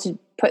be able to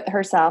put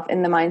herself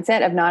in the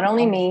mindset of not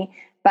only me,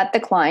 but the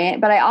client.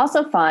 But I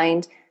also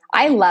find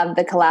I love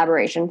the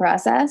collaboration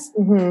process.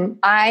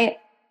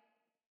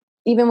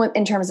 Even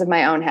in terms of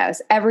my own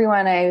house,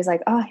 everyone, I was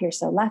like, oh, you're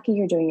so lucky.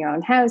 You're doing your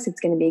own house. It's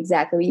going to be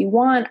exactly what you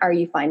want. Are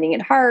you finding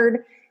it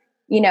hard?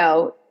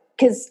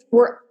 Because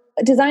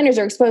designers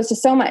are exposed to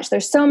so much.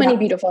 There's so many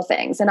beautiful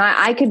things. And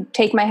I could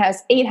take my house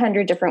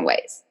 800 different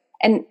ways.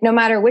 And no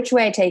matter which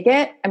way I take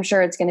it, I'm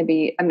sure it's going to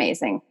be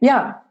amazing.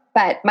 Yeah.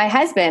 But my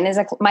husband is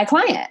my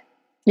client.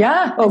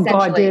 Yeah. Oh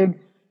God, dude.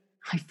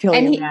 I feel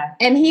you, man.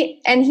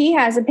 And he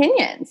has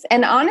opinions.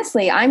 And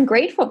honestly, I'm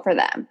grateful for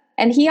them.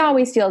 And he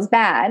always feels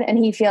bad. And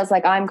he feels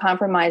like I'm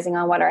compromising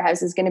on what our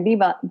house is going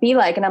to be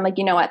like. And I'm like,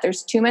 you know what?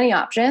 There's too many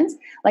options.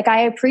 Like,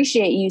 I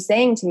appreciate you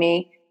saying to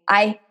me,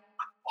 I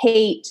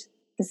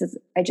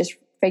just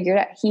figured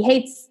out, he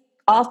hates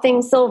all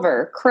things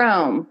silver,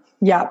 chrome.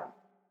 Yeah.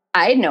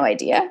 I had no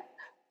idea.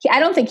 I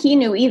don't think he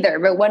knew either,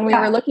 but when we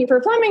were looking for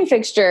plumbing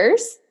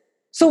fixtures.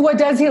 So what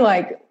does he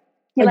like?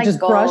 He likes just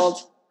gold.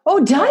 Brushed?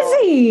 Oh,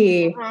 does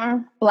he?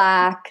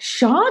 Black.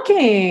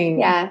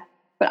 Shocking. Yeah.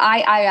 But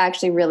I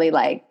actually really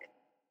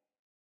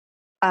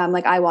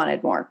I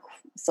wanted more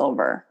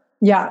silver.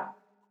 Yeah.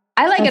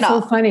 I like it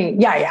all. So funny.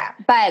 Yeah.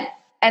 But,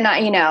 and I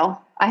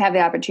have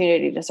the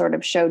opportunity to sort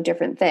of show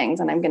different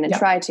things, and I'm going to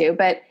try to,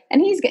 and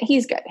he's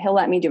good. He'll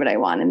let me do what I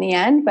want in the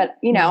end. But,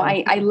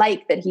 I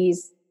like that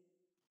he's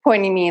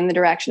pointing me in the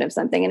direction of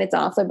something. And it's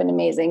also been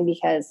amazing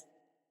because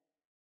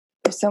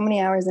there's so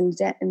many hours in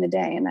the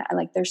day. And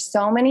there's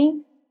so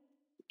many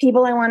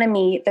people I want to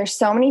meet. There's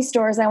so many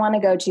stores I want to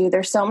go to.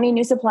 There's so many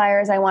new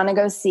suppliers I want to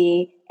go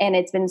see. And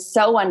it's been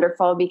so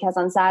wonderful because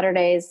on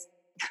Saturdays,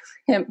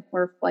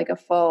 we're like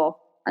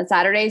on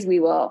Saturdays,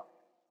 we will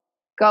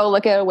go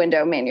look at a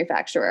window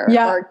manufacturer,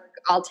 or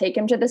I'll take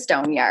him to the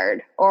stone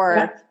yard,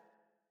 or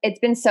it's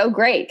been so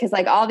great. Cause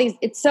all these,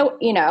 it's so,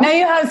 now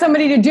you have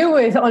somebody to do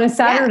with on a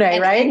Saturday,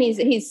 right? And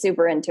he's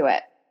super into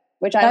it,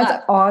 which I love.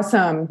 That's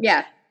awesome.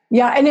 Yeah.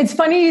 Yeah. And it's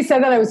funny you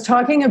said that. I was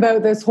talking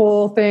about this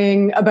whole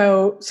thing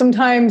about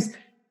sometimes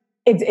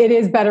it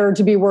is better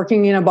to be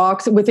working in a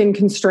box within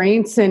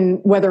constraints, and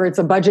whether it's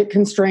a budget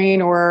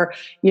constraint or,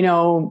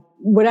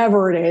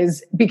 whatever it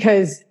is,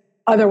 because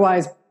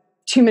otherwise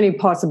too many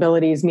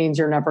possibilities means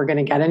you're never going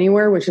to get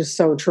anywhere, which is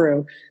so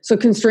true. So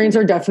constraints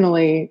are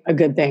definitely a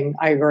good thing.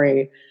 I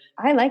agree.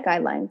 I like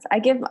guidelines. I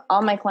give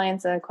all my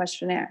clients a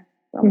questionnaire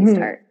when we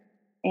start,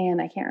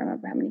 and I can't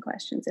remember how many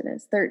questions it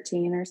is,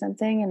 13 or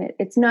something. And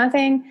it's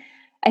nothing.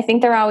 I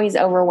think they're always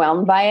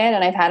overwhelmed by it.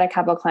 And I've had a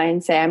couple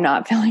clients say, I'm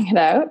not filling it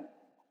out.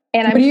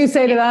 And what do you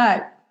say to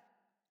that?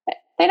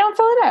 They don't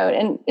fill it out,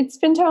 and it's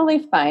been totally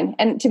fine.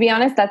 And to be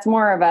honest, that's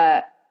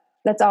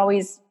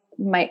always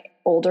my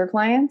older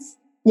clients.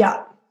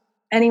 Yeah.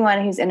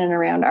 Anyone who's in and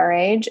around our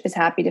age is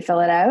happy to fill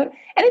it out.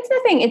 And it's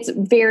nothing,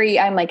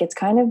 it's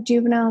kind of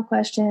juvenile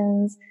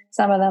questions.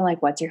 Some of them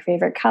like, what's your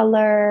favorite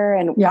color?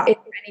 And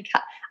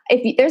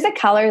if there's a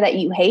color that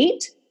you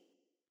hate,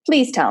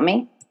 please tell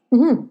me.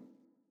 Mm-hmm.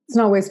 It's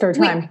not waste our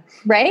time.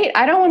 Right?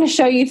 I don't want to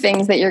show you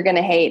things that you're going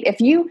to hate.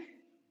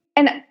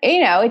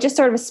 It just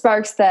sort of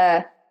sparks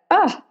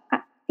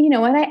you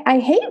know what? I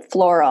hate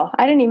floral.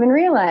 I didn't even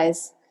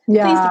realize.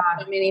 Yeah. Please don't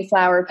put mini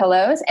flower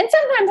pillows. And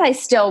sometimes I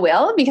still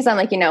will, because I'm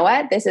like, you know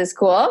what? This is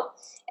cool.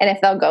 And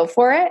if they'll go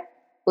for it,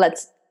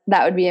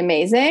 that would be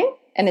amazing.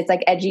 And it's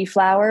like edgy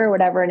flower or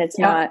whatever. And it's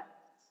not,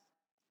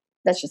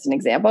 that's just an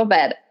example,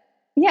 but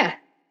yeah.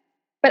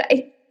 But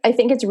I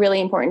think it's really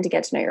important to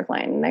get to know your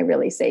client. And I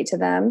really say to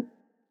them,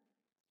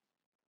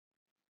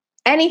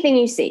 anything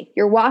you see,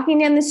 you're walking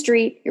down the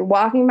street, you're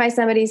walking by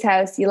somebody's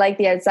house, you like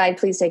the outside,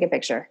 please take a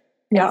picture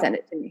and send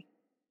it to me.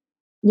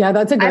 Yeah,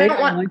 that's a great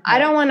I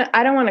don't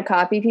want to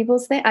copy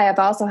people's thing. I have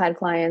also had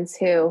clients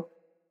who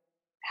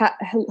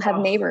have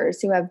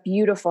neighbors who have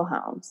beautiful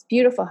homes,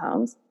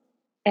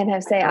 and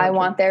have say, I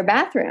want their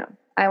bathroom.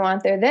 I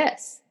want their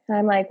this. And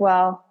I'm like,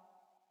 well,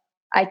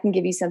 I can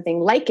give you something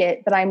like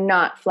it, but I'm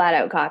not flat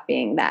out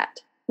copying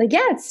that. Like,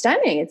 yeah, it's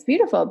stunning. It's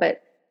beautiful,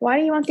 but why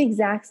do you want the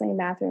exact same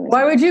bathroom?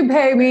 Why would you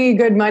pay me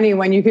good money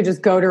when you could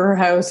just go to her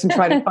house and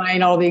try to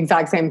find all the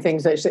exact same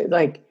things that she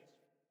like?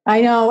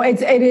 I know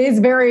it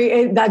is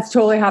that's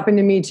totally happened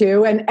to me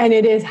too. And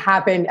it has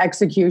happened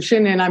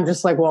execution. And I'm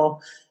just like,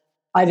 well,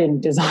 I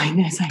didn't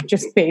design this. I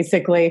just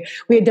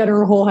we had done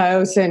her whole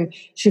house and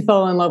she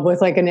fell in love with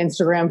like an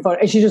Instagram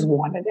photo and she just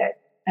wanted it.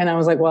 And I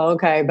was like, well,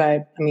 okay,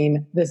 but I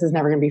mean, this is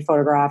never going to be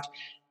photographed.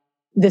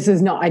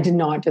 I did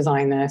not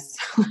design this.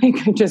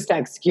 Like I just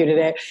executed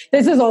it.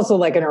 This is also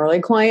like an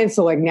early client.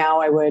 So like now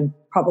I would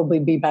probably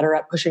be better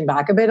at pushing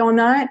back a bit on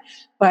that,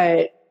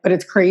 but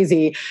it's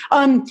crazy.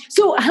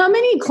 So how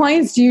many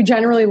clients do you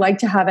generally like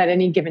to have at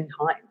any given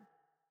time?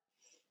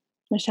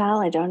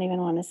 Michelle, I don't even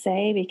want to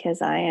say because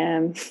I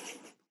am.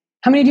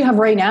 How many do you have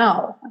right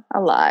now?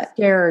 A lot.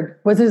 Scared.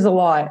 What is a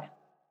lot?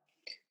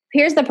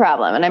 Here's the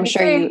problem. And I'm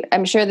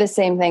sure the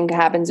same thing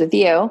happens with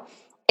you.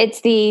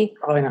 It's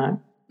probably not.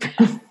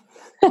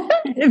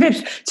 If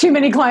it's too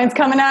many clients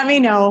coming at me,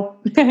 no.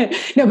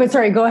 No, but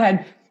sorry, go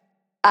ahead.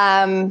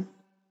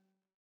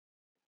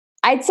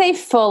 I'd say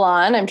full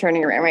on. I'm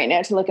turning around right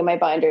now to look at my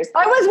binders.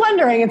 I was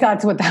wondering if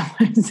that's what that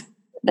was.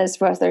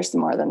 There's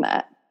more than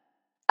that.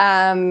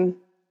 The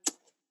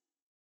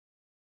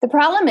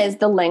problem is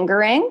the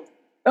lingering.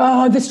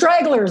 Oh, the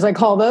stragglers, I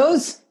call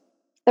those.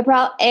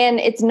 And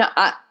it's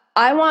not,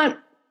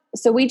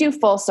 so we do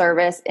full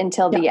service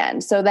until the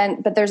end. So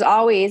then, but there's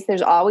always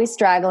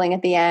straggling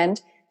at the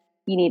end.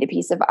 You need a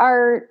piece of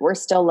art. We're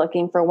still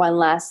looking for one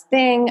last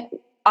thing.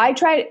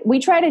 We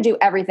try to do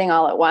everything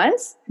all at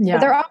once, but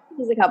there always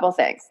is a couple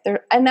things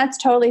there, and that's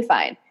totally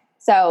fine.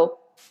 So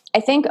I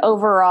think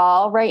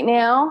overall right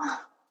now,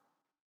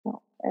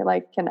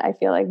 I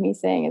feel like me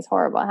saying is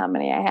horrible how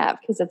many I have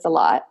because it's a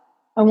lot.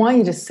 I want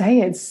you to say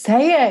it.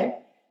 Say it.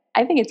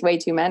 I think it's way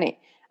too many.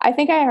 I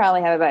think I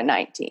probably have about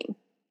 19.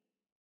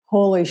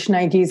 Holy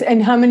shnikes.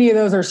 And how many of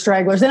those are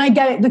stragglers? And I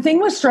get it. The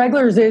thing with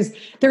stragglers is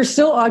they're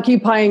still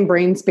occupying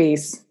brain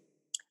space.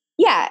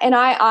 Yeah. And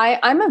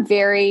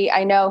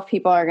I know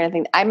people are going to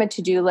think I'm a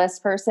to-do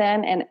list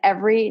person, and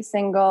every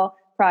single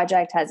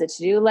project has a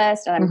to-do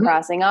list and I'm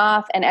crossing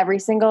off, and every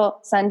single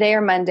Sunday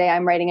or Monday,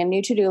 I'm writing a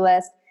new to-do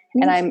list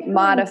and I'm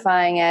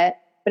modifying it,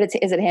 but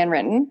is it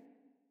handwritten?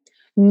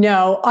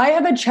 No, I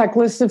have a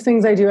checklist of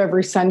things I do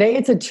every Sunday.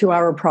 It's a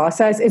 2-hour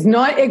process. It's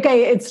not,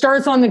 okay, it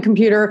starts on the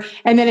computer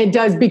and then it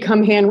does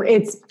become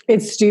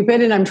it's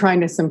stupid and I'm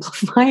trying to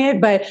simplify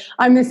it, but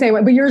I'm the same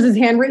way. But yours is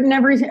handwritten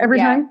every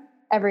time?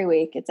 Every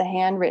week. It's a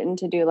handwritten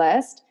to-do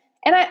list.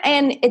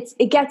 And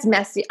it gets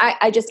messy.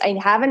 I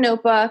have a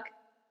notebook.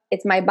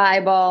 It's my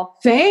Bible.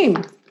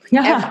 Same.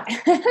 Yeah.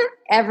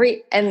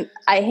 And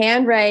I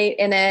handwrite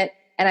in it.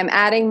 And I'm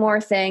adding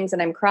more things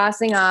and I'm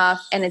crossing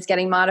off, and it's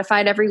getting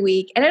modified every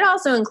week. And it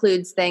also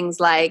includes things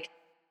like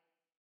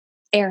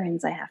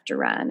errands I have to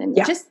run and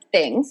just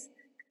things.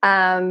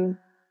 Because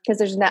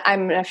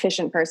I'm an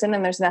efficient person,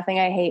 and there's nothing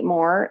I hate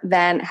more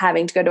than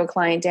having to go to a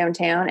client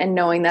downtown and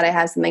knowing that I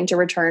have something to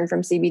return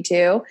from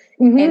CB2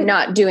 and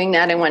not doing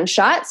that in one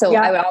shot. So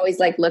I would always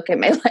look at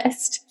my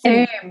list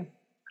and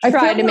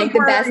try to make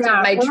the best of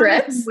my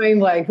trips.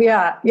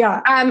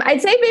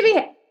 I'd say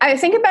maybe I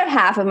think about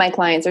half of my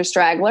clients are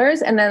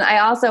stragglers. And then I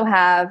also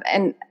have,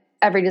 and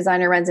every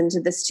designer runs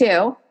into this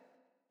too,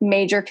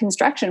 major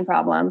construction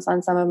problems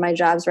on some of my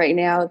jobs right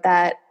now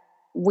that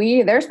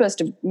they're supposed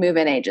to move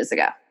in ages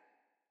ago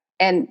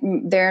and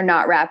they're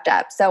not wrapped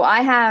up. So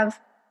I'm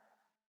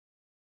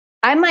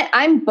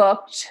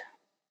booked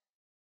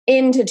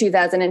into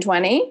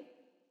 2020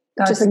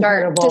 to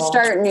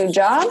start new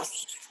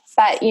jobs.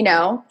 But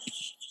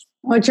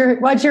what's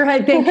your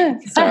head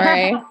thinking?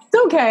 Sorry.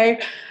 It's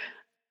okay.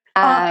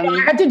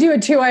 I have to do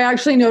it too. I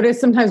actually notice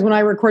sometimes when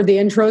I record the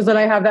intros that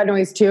I have that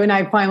noise too, and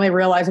I finally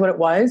realized what it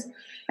was.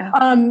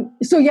 Oh.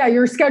 So yeah,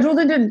 you're scheduled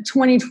into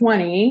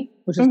 2020,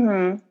 which is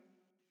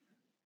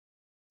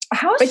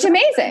which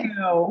amazing.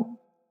 So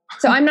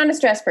I'm not a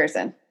stress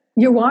person.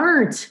 You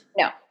aren't?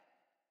 No.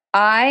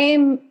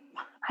 I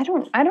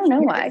don't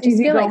know why. I just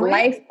feel like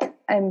life.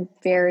 I'm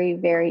very,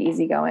 very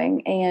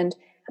easygoing, and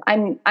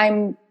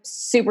I'm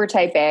super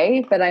type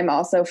A, but I'm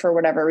also, for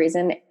whatever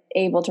reason,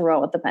 able to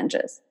roll with the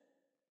punches.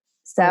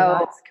 So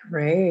that's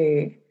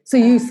great. So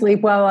you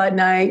sleep well at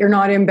night. You're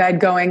not in bed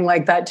going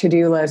like that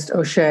to-do list.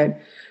 Oh shit.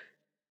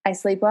 I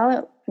sleep well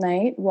at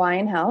night.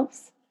 Wine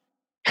helps.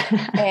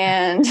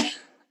 And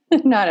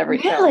not every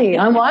time. Really?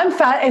 I'm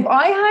fat. If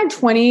I had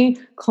 20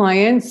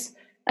 clients,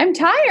 I'm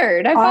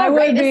tired. I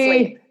would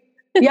be.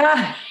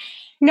 Yeah.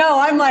 No,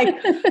 I'm like,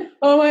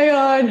 oh my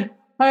God,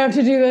 I have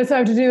to do this. I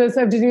have to do this.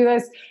 I have to do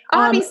this.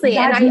 Obviously.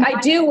 And I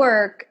do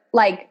work,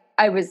 like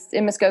I was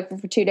in Muskoka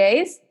for 2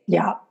 days.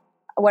 Yeah.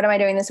 What am I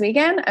doing this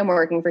weekend? I'm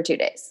working for 2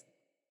 days.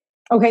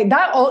 Okay.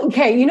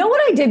 You know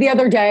what I did the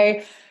other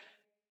day?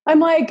 I'm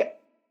like,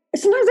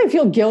 sometimes I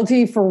feel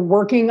guilty for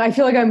working. I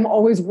feel like I'm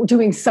always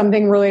doing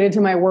something related to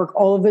my work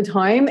all of the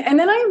time. And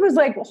then I was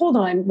like, hold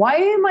on, why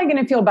am I going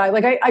to feel bad?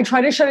 Like I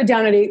try to shut it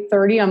down at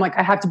 8:30. I'm like,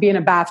 I have to be in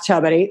a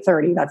bathtub at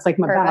 8:30. That's like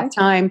my bath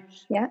time.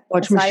 Yeah.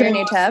 Watch my your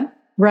new tub.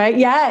 Right.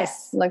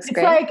 Yes. Looks it's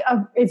great. Like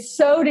it's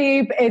so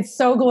deep. It's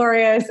so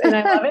glorious. And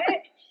I love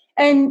it.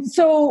 And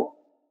so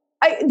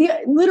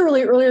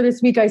literally earlier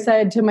this week, I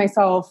said to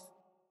myself,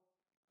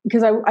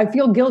 because I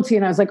feel guilty,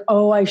 and I was like,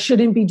 oh, I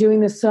shouldn't be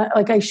doing this.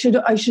 Like I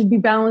should be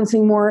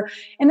balancing more.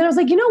 And then I was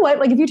like, you know what?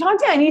 Like if you talk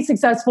to any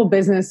successful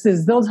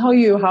businesses, they'll tell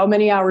you how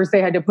many hours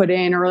they had to put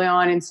in early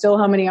on and still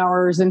how many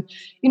hours. And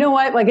you know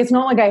what? Like, it's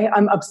not like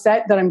I'm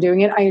upset that I'm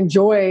doing it. I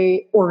enjoy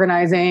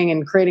organizing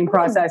and creating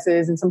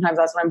processes. And sometimes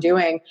that's what I'm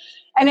doing.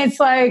 And it's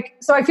like,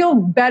 so I feel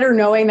better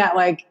knowing that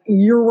like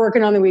you're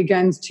working on the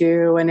weekends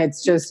too. And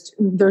it's just,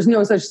 there's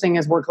no such thing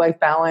as work-life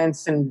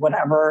balance and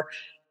whatever.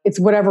 It's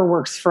whatever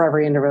works for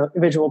every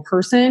individual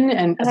person.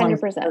 And as 100%. Long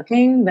as it's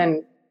working,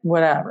 then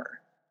whatever.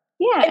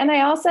 Yeah. And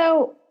I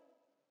also,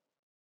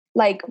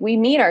 like, we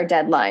meet our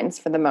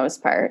deadlines for the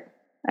most part,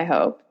 I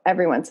hope.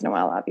 Every once in a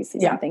while,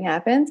 obviously, something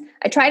happens.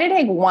 I try to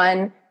take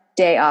one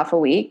day off a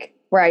week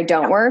where I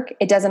don't work.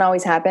 It doesn't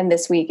always happen.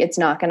 This week, it's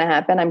not going to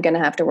happen. I'm going to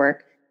have to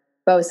work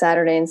both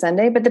Saturday and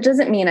Sunday. But that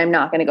doesn't mean I'm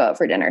not going to go out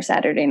for dinner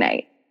Saturday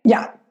night.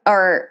 Yeah.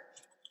 Or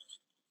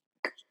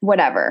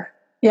whatever.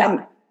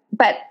 Yeah.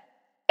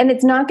 And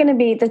it's not going to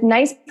be, the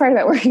nice part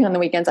about working on the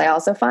weekends, I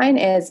also find,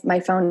 is my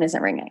phone isn't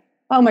ringing.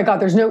 Oh my God,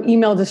 there's no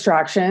email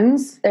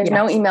distractions. There's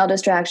no email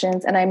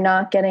distractions, and I'm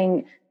not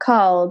getting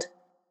called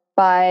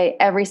by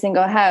every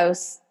single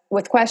house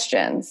with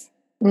questions.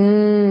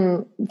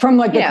 From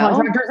like the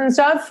contractors and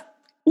stuff?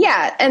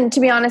 Yeah, and to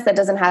be honest, that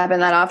doesn't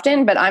happen that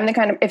often, but I'm the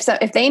kind of,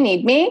 if they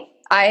need me,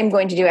 I'm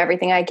going to do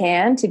everything I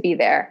can to be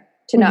there,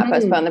 to not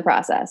postpone the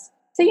process.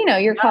 So,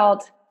 you're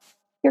called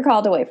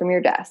away from your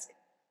desk.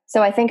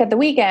 So I think at the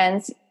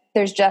weekends,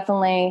 there's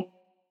definitely,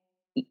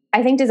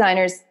 I think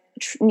designers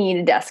need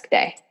a desk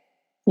day.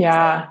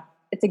 Yeah.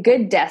 It's a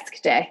good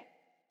desk day.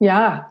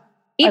 Yeah.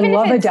 Even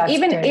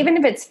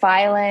if it's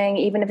filing,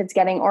 even if it's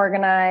getting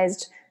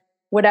organized,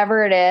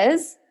 whatever it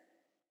is,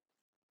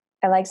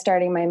 I like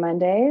starting my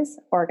Mondays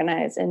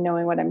organized and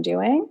knowing what I'm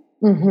doing.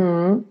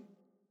 Mm-hmm.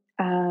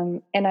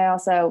 And I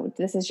also,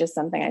 this is just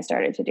something I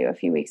started to do a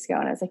few weeks ago.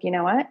 And I was like, you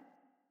know what?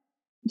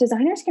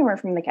 Designers can work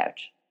from the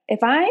couch. If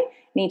I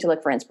need to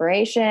look for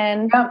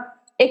inspiration,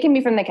 it can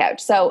be from the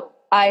couch. So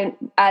I,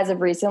 as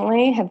of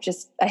recently,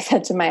 I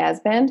said to my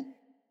husband,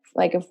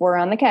 like, if we're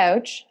on the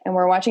couch and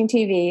we're watching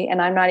TV and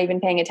I'm not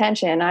even paying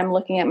attention, I'm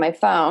looking at my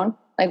phone,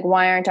 like,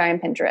 why aren't I on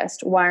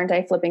Pinterest? Why aren't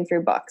I flipping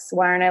through books?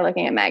 Why aren't I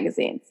looking at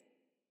magazines?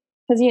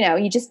 Because,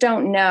 you just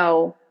don't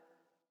know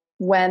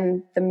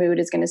when the mood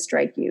is going to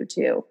strike you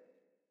to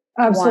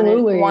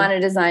want to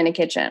design a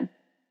kitchen.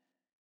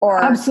 Or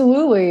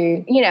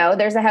absolutely.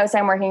 There's a house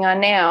I'm working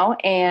on now,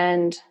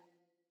 and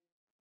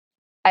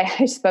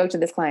I spoke to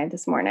this client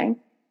this morning.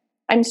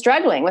 I'm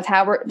struggling with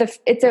how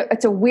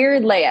it's a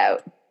weird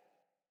layout.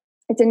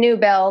 It's a new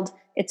build.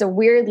 It's a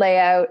weird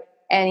layout.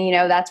 And,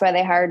 that's why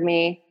they hired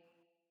me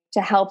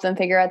to help them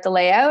figure out the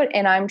layout.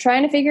 And I'm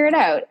trying to figure it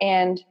out.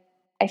 And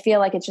I feel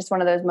like it's just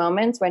one of those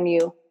moments when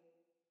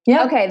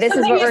okay, this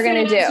is what we're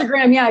going to do.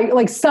 Instagram,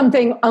 like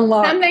something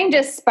unlocked. Something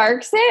just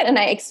sparks it. And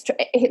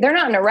they're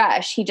not in a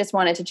rush. He just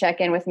wanted to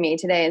check in with me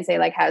today and say,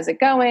 like, how's it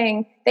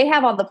going? They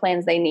have all the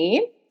plans they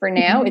need for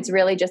now. Mm-hmm. It's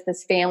really just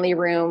this family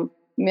room,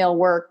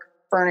 millwork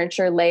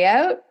furniture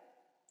layout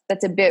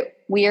that's a bit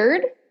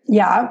weird.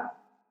 Yeah.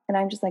 And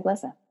I'm just like,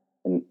 listen,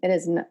 it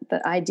is not,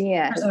 the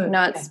idea has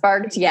not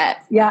sparked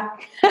yet. Yeah.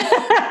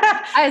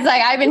 I was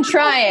like, I've been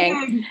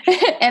trying.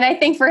 And I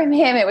think for him,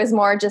 it was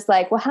more just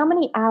like, well, how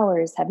many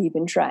hours have you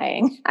been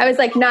trying? I was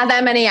like, not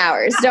that many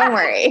hours. Don't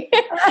worry.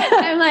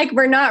 I'm like,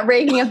 we're not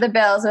raking up the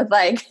bills with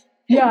like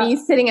me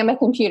sitting at my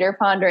computer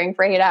pondering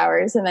for 8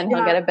 hours and then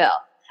he'll get a bill.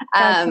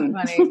 That's so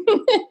funny.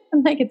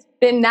 I'm like, it's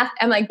been nothing.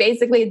 I'm like,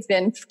 basically it's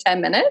been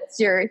 10 minutes.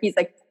 He's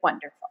like,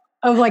 wonderful.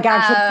 Of like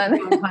actually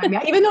time.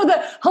 Yeah. Even though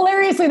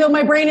hilariously though,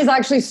 my brain is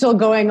actually still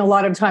going a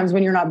lot of times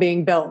when you're not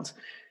being billed.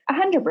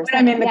 100%. When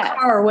I'm in the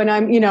car, when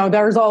I'm,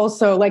 there's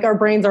also like our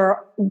brains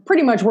are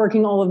pretty much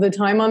working all of the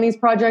time on these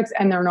projects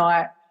and they're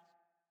not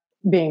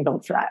being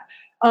billed for that.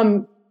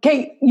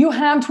 Kate, you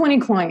have 20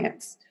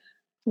 clients.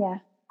 Yeah.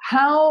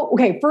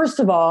 First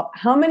of all,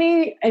 how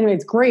many, and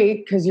it's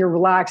great because you're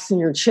relaxed and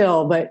you're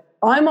chill, but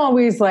I'm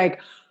always like,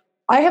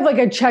 I have like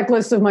a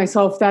checklist of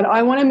myself that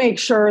I want to make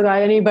sure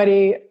that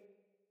anybody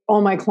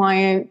on my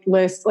client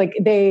list, like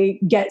they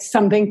get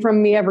something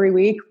from me every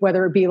week,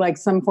 whether it be like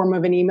some form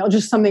of an email,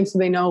 just something so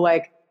they know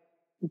like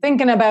I'm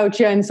thinking about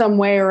you in some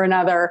way or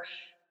another.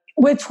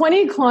 With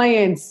 20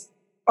 clients,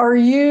 are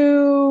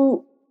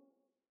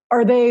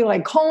they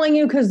like calling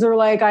you because they're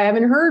like, I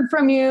haven't heard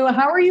from you?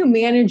 How are you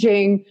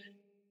managing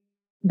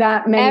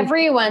that many?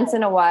 Every once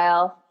in a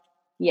while,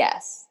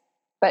 yes,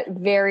 but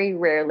very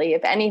rarely.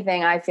 If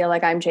anything, I feel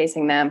like I'm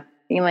chasing them,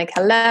 being like,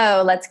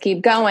 hello, let's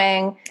keep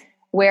going.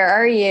 Where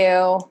are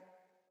you?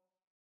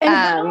 And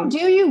how do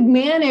you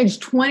manage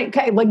 20?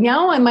 Okay, like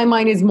now my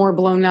mind is more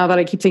blown now that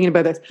I keep thinking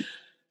about this.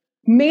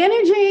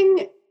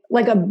 Managing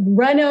like a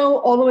reno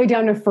all the way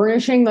down to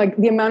furnishing, like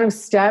the amount of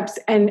steps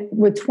and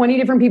with 20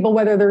 different people,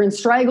 whether they're in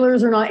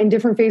stragglers or not in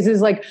different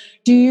phases, like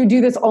do you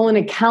do this all in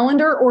a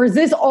calendar or is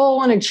this all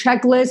on a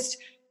checklist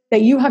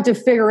that you have to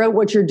figure out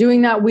what you're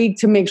doing that week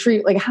to make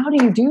sure how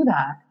do you do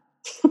that?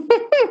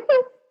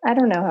 I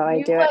don't know how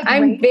I do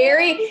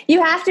it.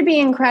 You have to be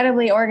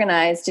incredibly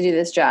organized to do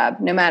this job,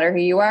 no matter who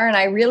you are. And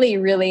I really,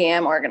 really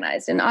am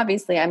organized. And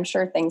obviously I'm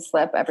sure things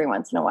slip every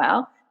once in a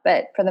while,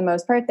 but for the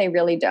most part, they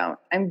really don't.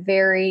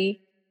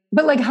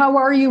 But like, how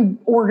are you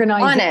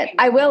organizing? On it.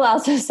 I will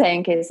also say,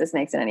 in case this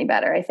makes it any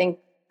better, I think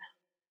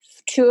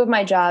 2 of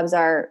my jobs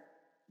are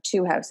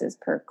 2 houses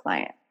per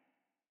client.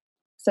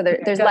 So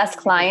there's less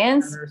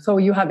clients. So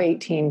you have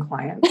 18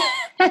 clients.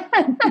 I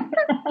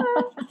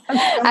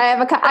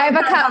have a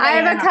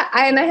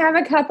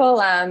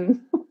couple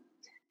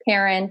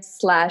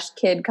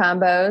parent/kid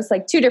combos,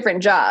 like 2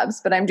 different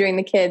jobs, but I'm doing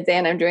the kids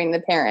and I'm doing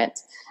the parent.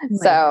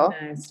 So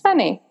it's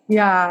funny.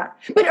 Yeah.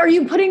 But are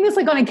you putting this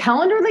like on a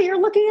calendar that you're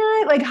looking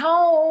at? Like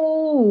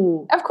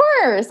how? Of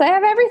course. I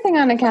have everything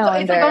on a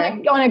calendar. It's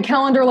like on a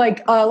calendar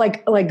like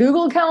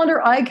Google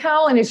Calendar,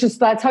 iCal, and it's just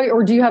that's how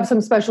or do you have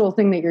some special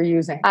thing that you're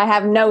using? I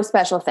have no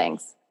special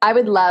things. I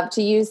would love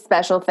to use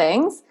special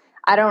things.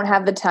 I don't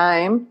have the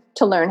time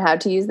to learn how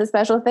to use the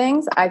special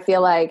things. I feel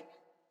like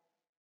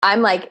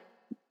I'm like,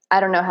 I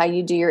don't know how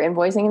you do your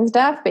invoicing and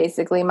stuff.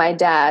 Basically, my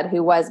dad,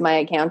 who was my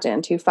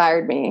accountant, who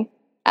fired me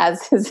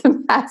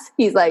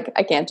he's like,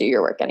 I can't do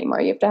your work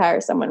anymore. You have to hire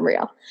someone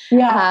real.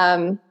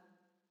 Yeah.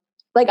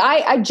 Like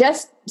I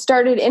just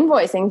started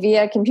invoicing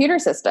via computer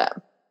system.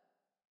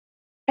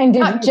 And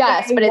not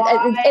just, but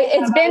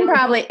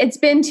it's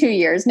been 2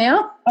 years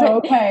now. Oh,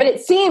 okay. But it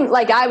seemed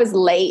like I was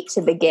late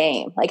to the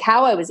game. Like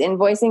how I was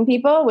invoicing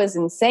people was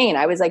insane.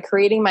 I was like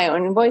creating my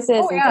own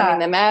invoices and sending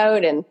them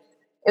out, and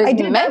it was I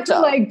did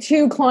mental. That to like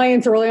 2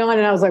 clients early on,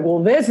 and I was like,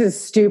 well, this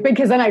is stupid,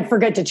 because then I'd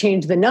forget to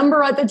change the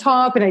number at the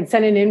top and I'd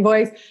send an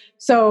invoice.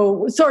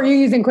 So are you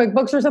using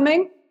QuickBooks or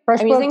something?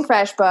 I'm using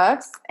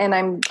FreshBooks, and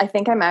I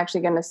think I'm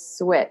actually going to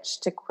switch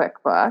to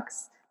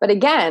QuickBooks. But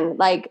again,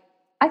 like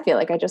I feel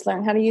like I just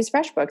learned how to use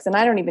FreshBooks and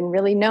I don't even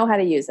really know how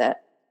to use it.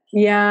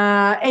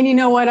 Yeah. And you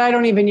know what? I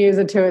don't even use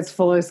it to its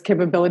fullest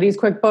capabilities,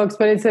 QuickBooks,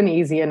 but it's an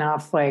easy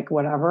enough, like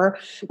whatever.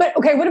 But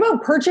okay, what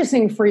about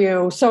purchasing for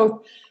you?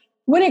 So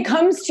when it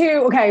comes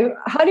to,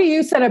 how do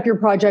you set up your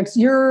projects?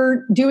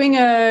 You're doing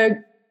a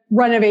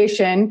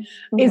renovation.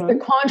 Mm-hmm. Is the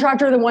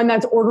contractor the one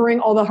that's ordering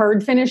all the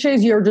hard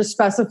finishes? You're just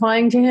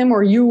specifying to him, or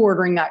are you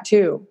ordering that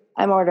too?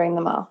 I'm ordering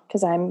them all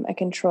because I'm a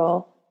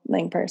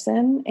controlling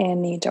person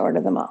and need to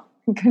order them all.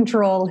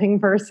 Controlling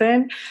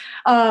person.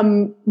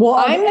 I'm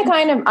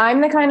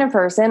the kind of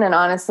person, and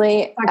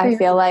honestly, I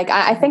feel like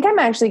I think I'm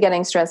actually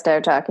getting stressed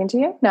out talking to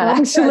you. Not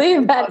actually,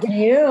 but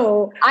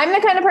you. I'm the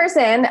kind of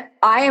person,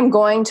 I am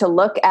going to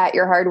look at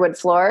your hardwood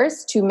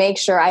floors to make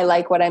sure I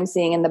like what I'm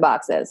seeing in the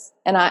boxes,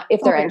 and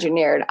if they're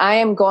engineered, I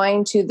am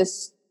going to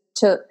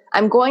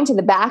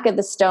the back of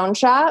the stone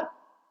shop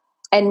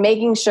and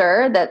making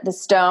sure that the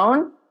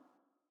stone,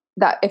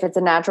 that if it's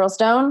a natural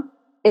stone,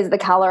 is the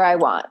color I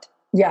want.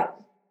 Yeah.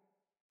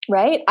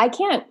 Right? I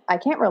can't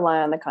rely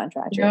on the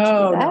contractor.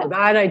 No,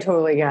 that I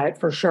totally get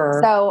for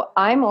sure. So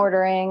I'm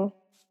ordering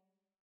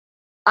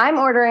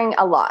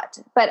a lot,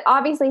 but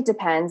obviously it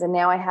depends. And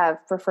now I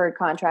have preferred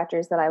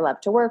contractors that I love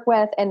to work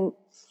with. And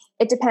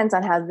it depends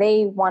on how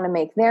they want to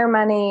make their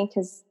money.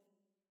 Cause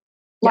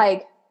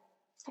Like,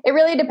 it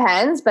really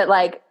depends, but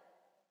like,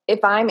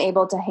 if I'm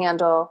able to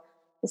handle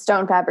the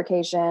stone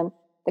fabrication,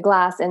 the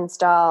glass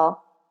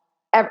install,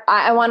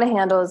 I want to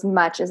handle as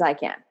much as I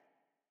can.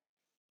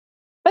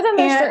 But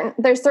then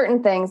there's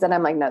certain things that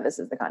I'm like, no, this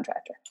is the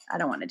contractor. I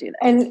don't want to do that.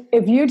 And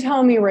if you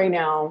tell me right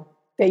now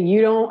that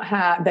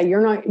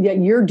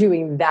you're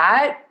doing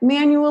that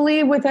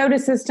manually without a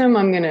system,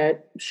 I'm going to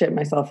shit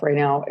myself right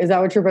now. Is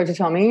that what you're about to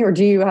tell me? Or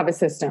do you have a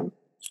system?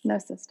 No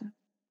system.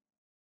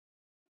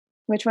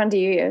 Which one do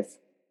you use?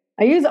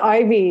 I use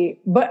Ivy,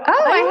 but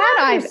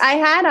I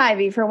had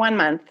Ivy for 1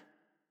 month.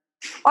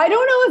 I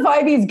don't know if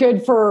Ivy is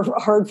good for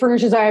hard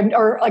furnishes.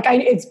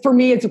 It's for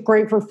me, it's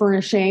great for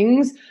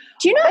furnishings.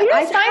 Do you know?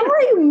 How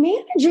are you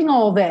managing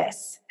all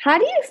this? How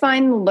do you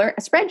find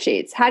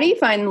spreadsheets? How do you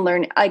find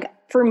like,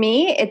 for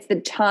me, it's the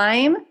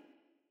time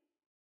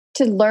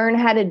to learn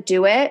how to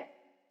do it.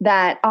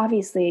 That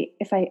obviously,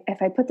 if I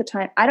put the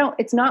time,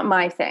 it's not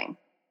my thing.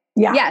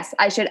 Yeah. Yes,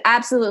 I should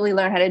absolutely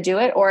learn how to do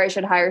it, or I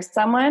should hire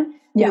someone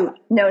who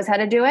knows how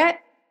to do it.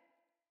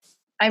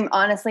 I'm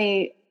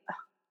honestly,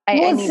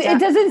 it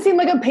doesn't seem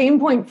like a pain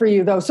point for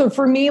you though. So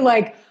for me,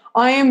 like,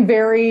 I am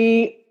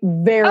very,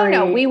 very. Oh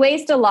no, we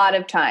waste a lot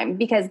of time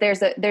because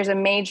there's a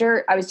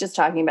major. I was just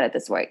talking about it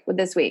this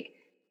week.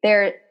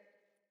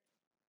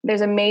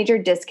 There's a major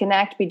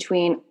disconnect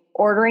between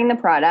ordering the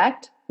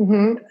product,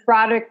 the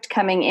product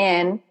coming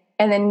in,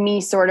 and then me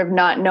sort of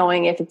not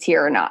knowing if it's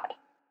here or not.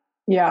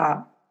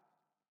 Yeah.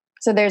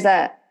 So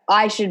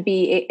it should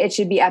be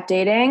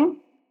updating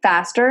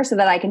faster so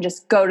that I can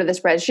just go to the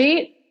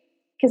spreadsheet,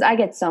 because I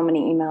get so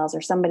many emails,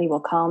 or somebody will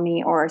call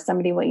me, or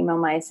somebody will email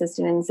my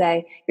assistant and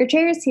say, your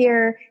chair is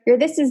here, your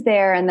this is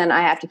there. And then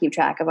I have to keep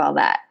track of all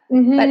that.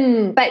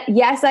 Mm-hmm. But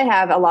yes, I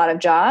have a lot of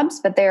jobs,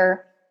 but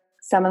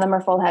some of them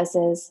are full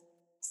houses.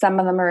 Some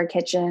of them are a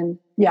kitchen.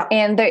 Yeah.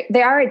 And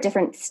they are at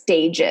different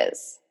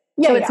stages.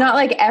 Yeah, so it's not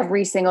like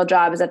every single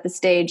job is at the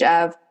stage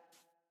of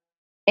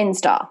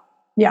install.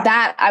 Yeah.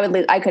 That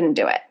I couldn't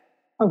do it.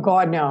 Oh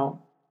God,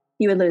 no.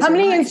 You would lose. How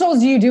many installs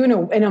do you do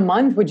in a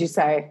month, would you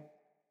say?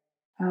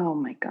 Oh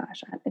my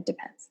gosh. It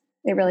depends.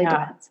 It really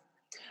depends.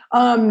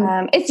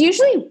 It's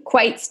usually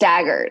quite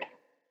staggered.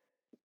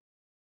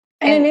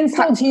 And an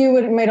install to you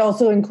might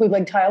also include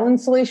like tile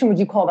installation. Would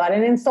you call that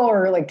an install,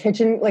 or like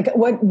kitchen? Like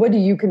what do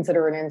you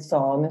consider an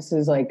install? And this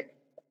is like,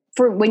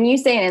 for when you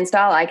say an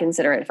install, I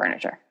consider it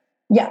furniture.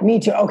 Yeah, me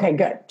too. Okay,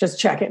 good. Just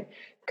checking.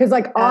 Because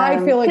like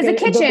I feel like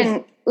because a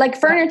kitchen, like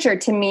furniture,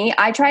 to me,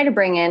 I try to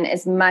bring in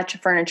as much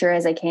furniture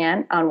as I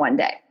can on one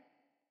day.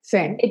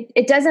 Same.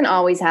 It doesn't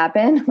always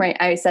happen, right?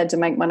 I said to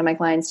one of my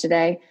clients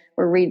today,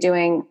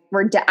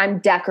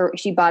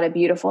 she bought a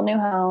beautiful new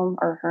home,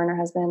 or her and her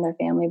husband, their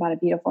family bought a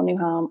beautiful new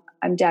home.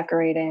 I'm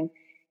decorating,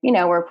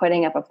 we're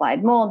putting up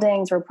applied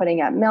moldings, we're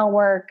putting up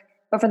millwork,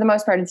 but for the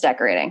most part, it's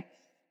decorating.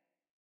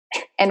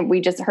 And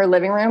her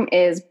living room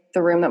is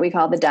the room that we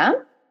call the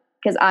dump.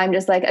 Because I'm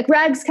just like, a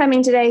rug's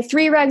coming today.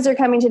 3 rugs are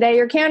coming today.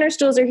 Your counter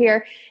stools are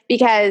here.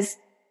 Because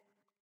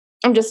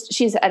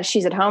she's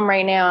at home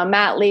right now on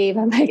mat leave.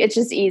 I'm like, it's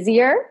just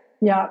easier.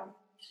 Yeah.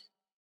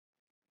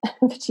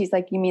 She's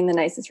like, you mean the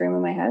nicest room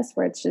in my house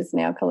where it's just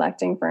now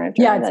collecting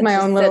furniture? Yeah, it's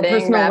my own little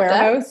personal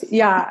warehouse.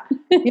 Yeah.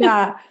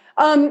 Yeah.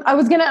 I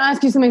was going to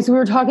ask you something. So we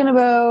were talking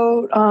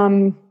about,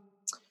 I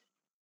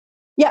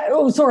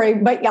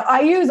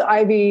use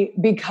Ivy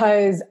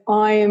because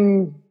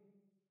I'm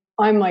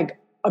like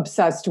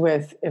obsessed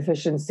with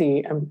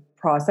efficiency and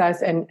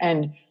process. And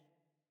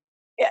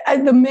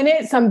the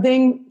minute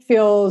something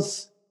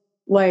feels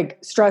like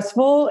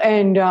stressful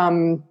and,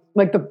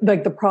 like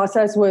the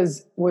process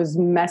was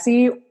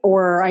messy,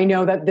 or I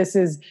know that this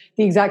is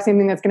the exact same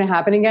thing that's going to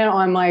happen again,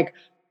 I'm like,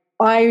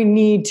 I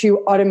need to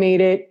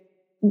automate it,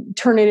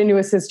 turn it into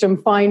a system,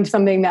 find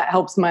something that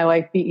helps my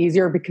life be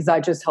easier, because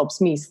that just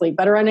helps me sleep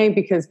better at night,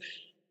 because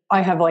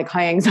I have like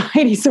high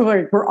anxiety. So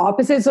we're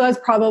opposite. So that's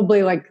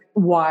probably like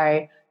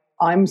why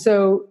I'm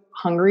so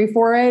hungry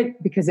for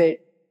it, because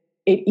it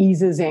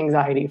eases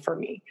anxiety for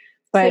me.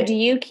 But so do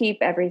you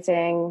keep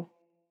everything?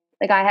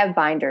 Like, I have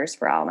binders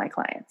for all my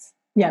clients.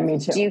 Yeah, me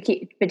too. Do you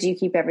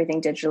keep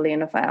everything digitally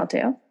in a file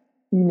too?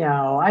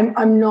 No,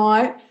 I'm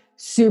not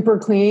super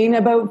clean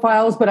about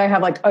files, but I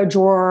have like a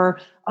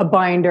drawer, a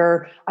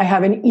binder. I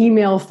have an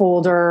email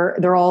folder.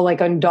 They're all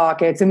like on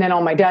dockets. And then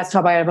on my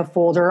desktop, I have a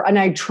folder, and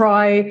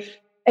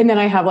and then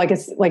I have like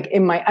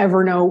in my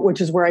Evernote,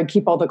 which is where I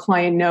keep all the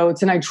client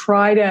notes. And I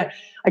try to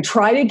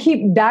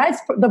keep,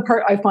 that's the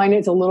part I find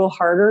it's a little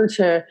harder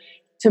to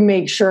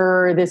make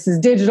sure this is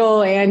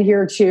digital and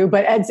here too.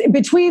 But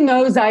between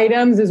those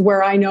items is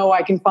where I know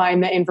I can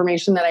find the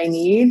information that I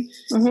need.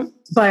 Mm-hmm.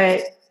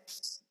 But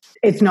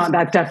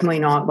that's definitely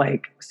not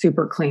like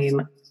super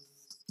clean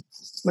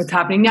what's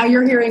happening. Now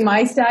you're hearing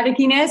my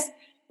statickiness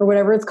or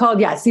whatever it's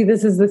called. Yeah, see,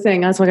 this is the thing.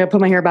 That's why I gotta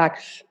put my hair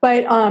back.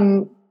 But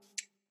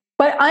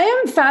I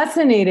am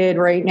fascinated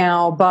right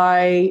now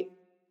by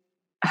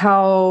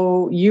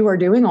how you are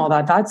doing all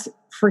that. That's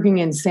freaking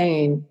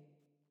insane.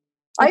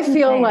 I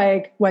feel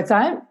like, what's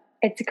that?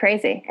 It's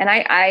crazy. And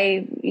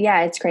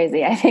it's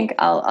crazy. I think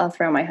I'll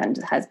throw my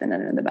husband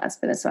under the bus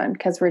for this one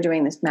because we're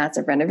doing this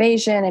massive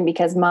renovation and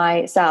because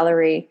my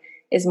salary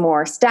is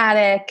more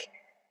static.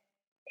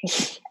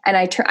 And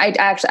I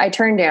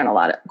turned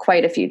down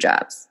quite a few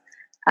jobs.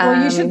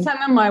 Well, you should send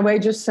them my way,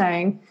 just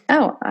saying.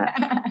 Oh,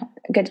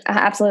 good.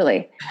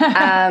 Absolutely.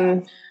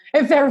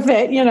 If they're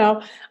fit,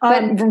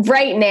 but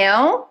right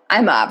now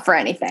I'm up for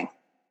anything.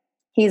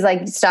 He's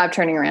like, stop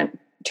turning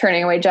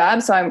away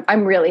jobs. So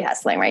I'm really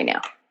hustling right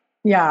now.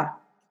 Yeah.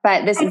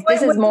 But this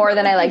is more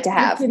than I like to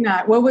have.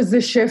 What was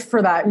the shift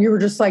for that? You were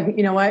just like,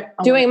 you know what?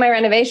 Doing my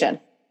renovation.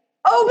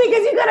 Oh,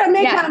 because you got to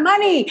make that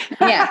money.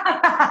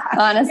 Yeah.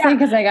 Honestly,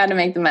 because I got to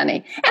make the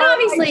money. And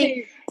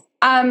obviously,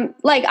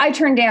 I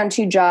turned down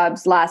 2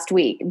 jobs last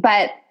week,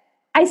 but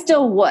I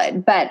still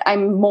would, but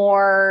I'm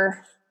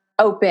more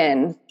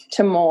open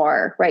to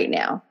more right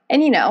now.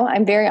 And,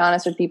 I'm very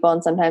honest with people.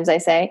 And sometimes I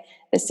say,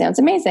 this sounds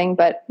amazing,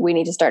 but we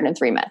need to start in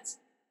 3 months.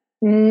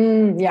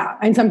 Yeah.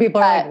 And some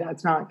people are like,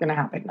 that's not going to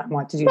happen. I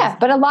want to do this.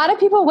 But a lot of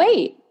people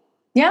wait.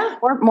 Yeah.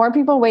 More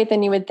people wait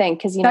than you would think.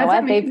 Because you know what?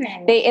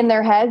 Amazing. They in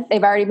their heads,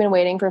 they've already been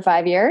waiting for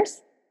 5 years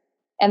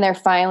and they're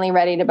finally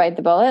ready to bite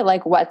the bullet.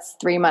 Like, what's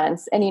 3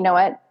 months? And you know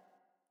what?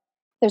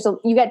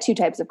 You get 2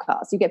 types of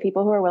calls. You get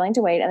people who are willing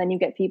to wait, and then you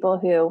get people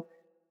who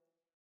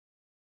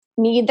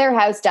need their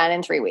house done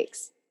in 3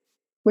 weeks.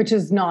 Which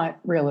is not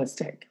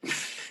realistic.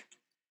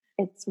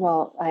 I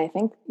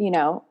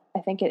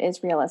think it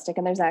is realistic.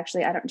 And there's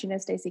actually, do you know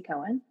Stacey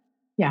Cohen?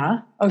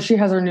 Yeah. Oh, she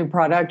has her new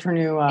product, her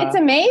new... It's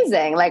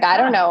amazing. Like, I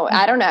don't know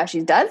how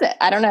she does it.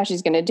 I don't know how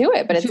she's going to do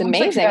it, but it's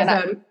amazing.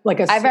 Like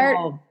a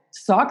small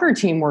soccer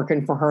team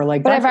working for her.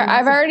 Like, but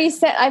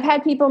I've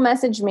had people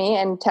message me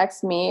and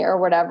text me or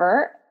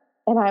whatever.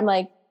 And I'm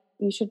like,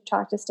 you should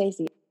talk to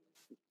Stacey.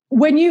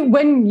 When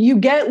you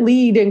get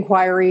lead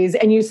inquiries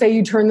and you say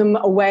you turn them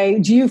away,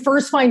 do you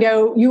first find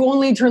out, you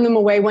only turn them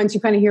away once you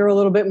kind of hear a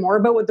little bit more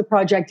about what the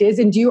project is?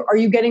 And are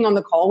you getting on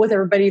the call with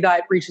everybody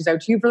that reaches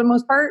out to you for the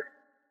most part?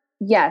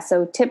 Yeah.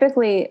 So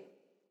typically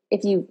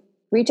if you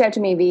reach out to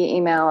me via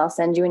email, I'll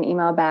send you an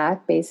email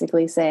back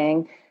basically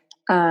saying,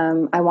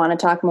 I want to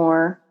talk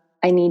more.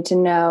 I need to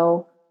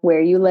know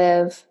where you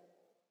live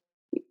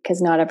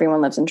because not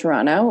everyone lives in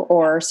Toronto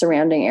or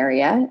surrounding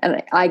area.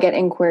 And I get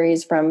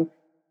inquiries from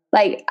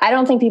I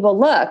don't think people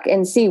look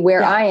and see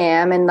where I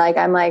am. And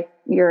I'm like,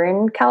 you're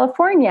in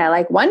California.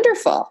 Like,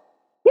 wonderful.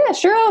 Yeah,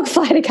 sure. I'll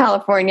fly to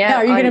California. Yeah,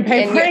 are you going to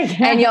pay for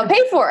it? And you'll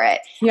pay for it.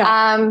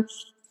 Yeah.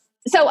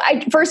 So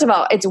first of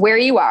all, it's where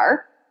you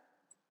are.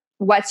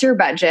 What's your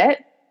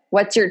budget?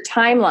 What's your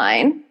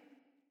timeline?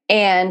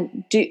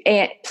 And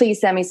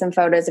please send me some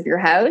photos of your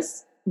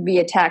house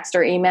via text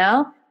or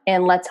email.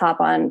 And let's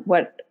hop on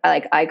what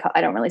I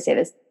don't really say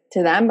this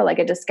to them, but like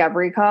a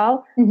discovery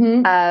call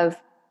of,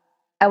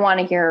 I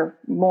want to hear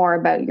more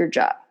about your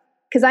job.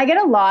 Because I get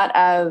a lot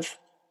of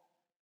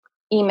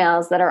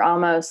emails that are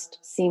almost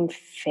seem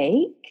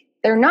fake.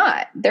 They're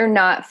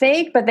not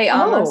fake, but they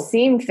almost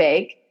seem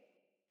fake.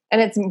 And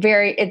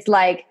it's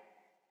like,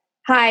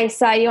 hi,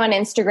 saw you on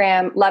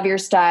Instagram, love your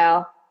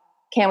style.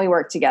 Can we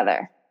work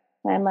together?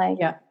 And I'm like,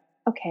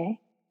 okay,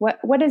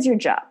 what is your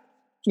job?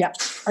 Yeah.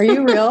 Are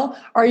you real?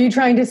 Are you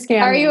trying to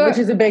scam me? Which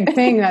is a big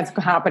thing that's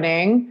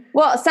happening.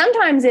 Well,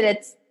 sometimes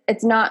it's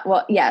not,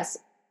 well, yes.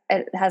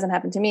 It hasn't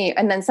happened to me.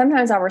 And then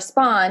sometimes I'll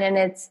respond and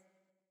it's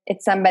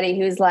somebody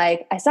who's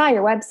like, I saw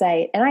your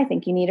website and I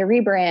think you need a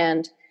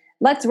rebrand.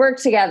 Let's work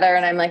together.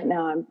 And I'm like,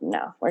 no,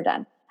 we're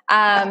done.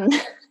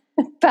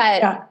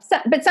 But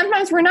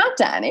sometimes we're not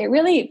done.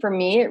 For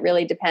me, it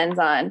really depends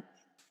on,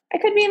 I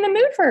could be in the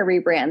mood for a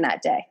rebrand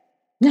that day.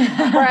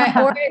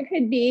 or it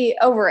could be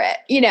over it,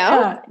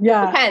 Yeah. It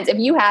depends. If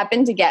you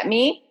happen to get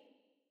me,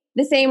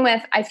 the same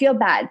with, I feel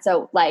bad.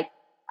 So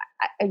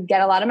I get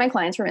a lot of my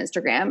clients from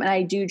Instagram and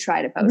I do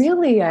try to post a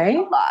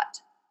lot.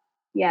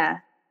 Yeah.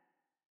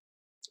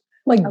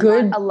 Like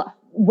good,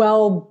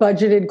 well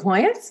budgeted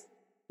clients?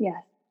 Yeah.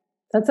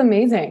 That's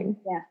amazing.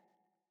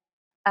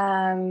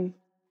 Yeah.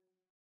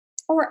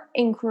 Or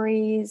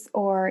inquiries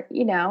or,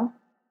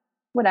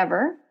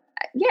 whatever.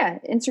 Yeah.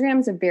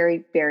 Instagram is a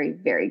very, very,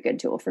 very good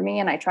tool for me.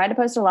 And I try to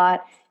post a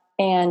lot.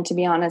 And to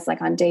be honest,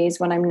 on days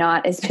when I'm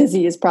not as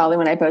busy is probably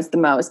when I post the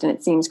most. And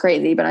it seems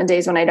crazy, but on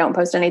days when I don't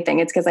post anything,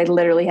 it's because I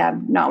literally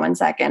have not 1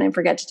 second and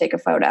forget to take a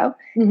photo.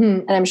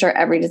 And I'm sure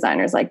every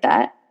designer is like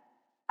that.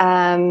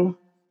 I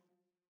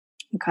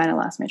kind of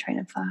lost my train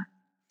of thought.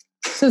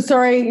 So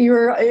sorry,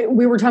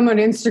 we were talking about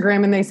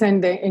Instagram and they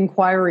send the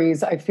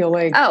inquiries, I feel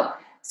like. Oh,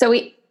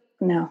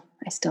 no,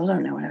 I still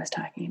don't know what I was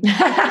talking about.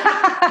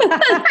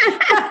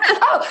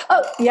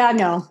 Yeah,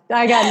 no,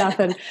 I got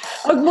nothing.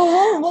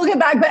 Well, we'll get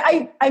back. But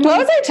I mean, what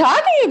was I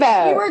talking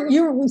about?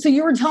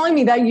 You were telling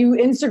me that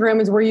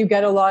Instagram is where you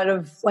get a lot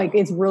of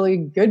it's really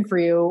good for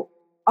you.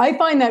 I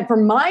find that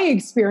from my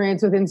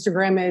experience with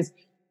Instagram is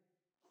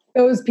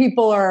those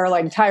people are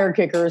like tire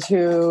kickers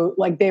who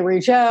like they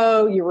reach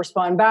out, you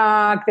respond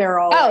back. They're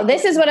all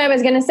this is what I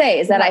was going to say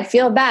is that I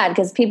feel bad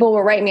because people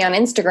will write me on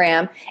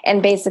Instagram,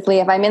 and basically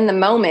if I'm in the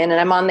moment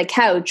and I'm on the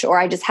couch or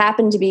I just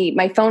happen to be,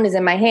 my phone is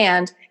in my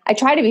hand, I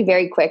try to be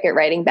very quick at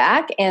writing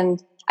back,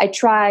 and I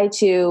try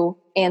to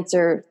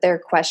answer their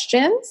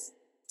questions.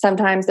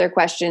 Sometimes their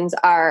questions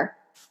are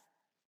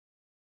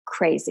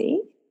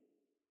crazy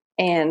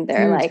and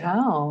they're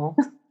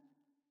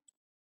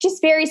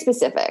just very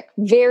specific,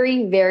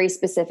 very, very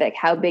specific.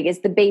 How big is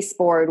the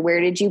baseboard? Where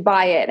did you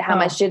buy it? How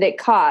much did it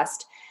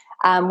cost?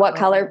 What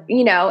color,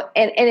 and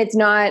it's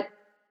not,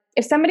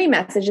 if somebody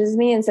messages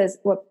me and says,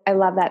 well, I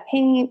love that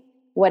paint,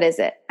 what is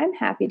it? I'm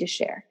happy to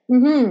share.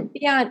 Mm-hmm.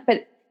 Yeah.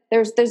 But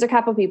there's a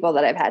couple people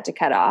that I've had to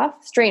cut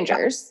off,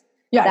 strangers.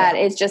 Yeah.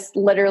 Is just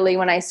literally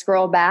when I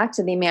scroll back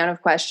to the amount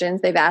of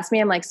questions they've asked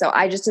me, I'm like, so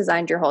I just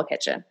designed your whole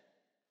kitchen.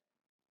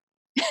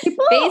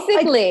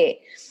 Basically,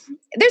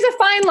 there's a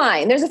fine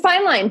line,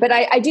 but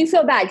I do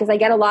feel bad because I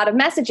get a lot of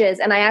messages,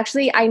 and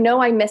I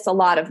know I miss a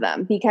lot of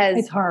them because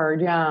it's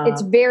hard. Yeah.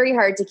 It's very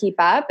hard to keep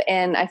up.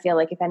 And I feel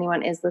like if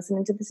anyone is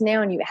listening to this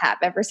now and you have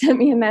ever sent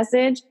me a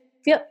message,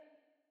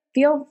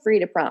 feel free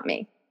to prompt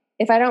me.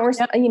 If I don't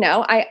respond,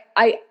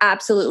 I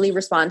absolutely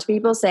respond to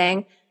people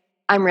saying,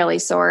 I'm really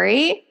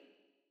sorry.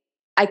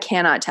 I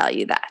cannot tell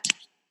you that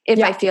if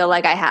I feel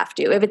like I have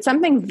to. If it's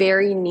something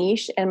very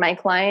niche and my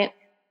client,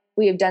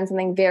 we have done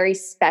something very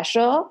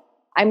special,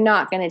 I'm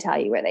not going to tell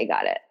you where they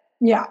got it.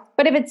 Yeah.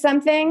 But if it's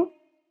something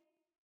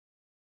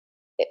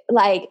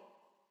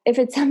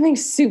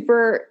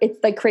super, it's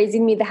like crazy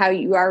to me how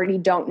you already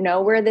don't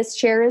know where this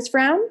chair is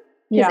from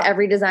because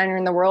every designer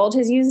in the world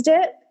has used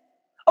it.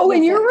 Oh,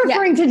 and you're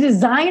referring to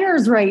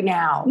designers right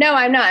now. No,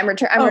 I'm not.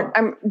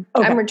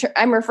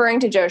 I'm referring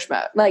to Joe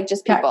Schmo, like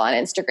just people on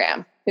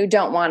Instagram who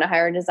don't want to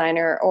hire a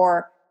designer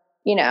or,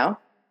 Yeah.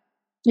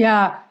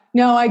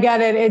 No, I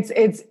get it.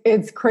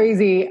 It's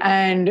crazy.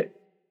 And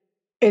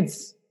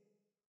it's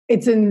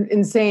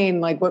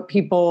insane. Like what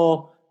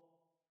people,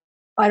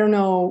 I don't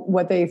know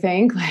what they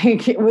think.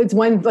 Like it's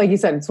one, like you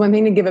said, it's one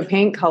thing to give a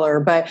paint color,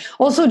 but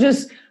also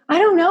just, I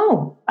don't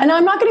know. And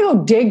I'm not going to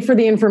go dig for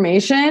the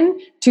information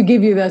to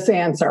give you this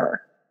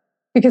answer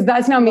because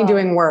that's not me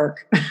doing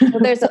work.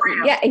 Well,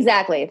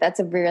 exactly. That's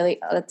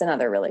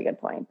another really good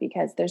point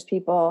because there's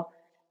people,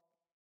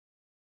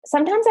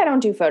 sometimes I don't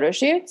do photo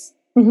shoots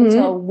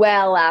until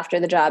well after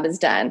the job is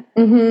done.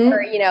 Mm-hmm.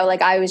 Or,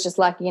 like I was just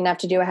lucky enough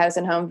to do a house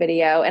and home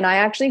video and I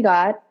actually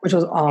which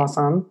was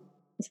awesome.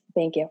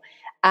 Thank you.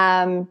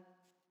 I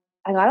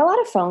got a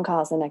lot of phone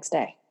calls the next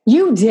day.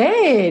 You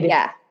did?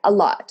 Yeah, a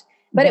lot.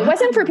 But it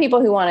wasn't for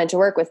people who wanted to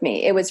work with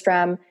me. It was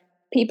from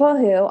people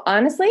who,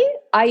 honestly,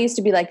 I used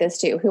to be like this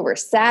too, who were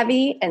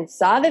savvy and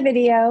saw the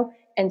video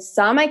and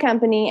saw my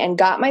company and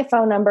got my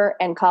phone number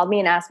and called me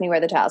and asked me where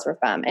the tiles were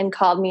from and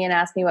called me and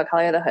asked me what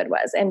color the hood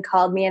was and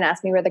called me and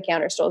asked me where the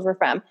counter stools were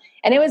from.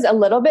 And it was a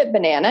little bit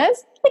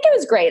bananas. Like it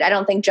was great. I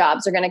don't think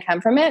jobs are going to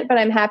come from it, but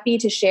I'm happy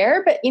to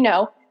share. But,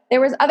 there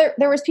was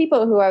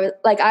people who I was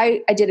like,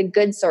 I did a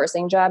good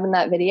sourcing job in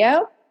that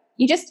video.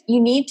 You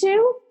need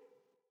to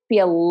be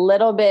a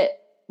little bit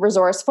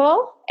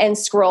resourceful and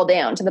scroll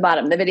down to the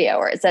bottom of the video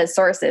where it says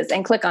sources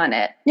and click on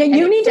it. Yeah,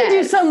 you need to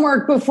do some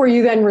work before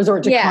you then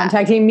resort to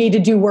contacting me to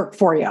do work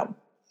for you.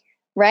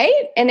 Right?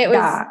 And it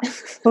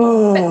was,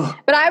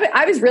 but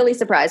I was really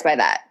surprised by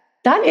that.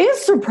 That is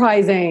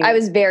surprising. I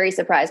was very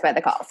surprised by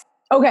the calls.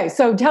 Okay,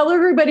 so tell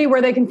everybody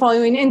where they can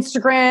follow you on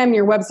Instagram,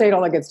 your website,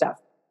 all that good stuff.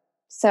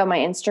 So my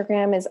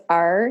Instagram is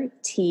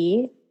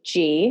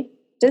RTG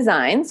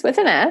Designs with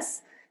an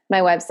S. My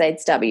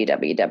website's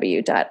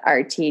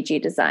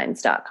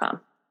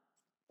www.rtgdesigns.com.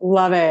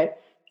 Love it.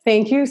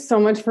 Thank you so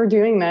much for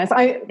doing this.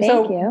 Thank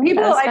you.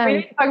 People, I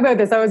didn't talk about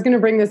this. I was going to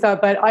bring this up,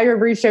 but I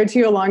reached out to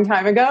you a long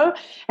time ago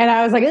and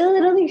I was like, I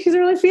don't think she's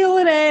really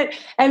feeling it.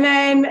 And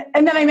then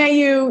I met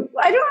you.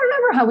 I don't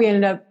remember how we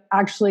ended up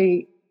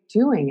actually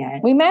doing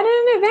it. We met at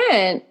an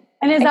event.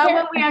 And is that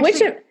what we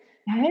actually...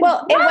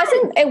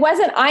 It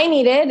wasn't, I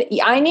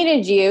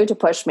needed you to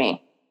push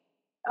me.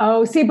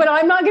 Oh, see, but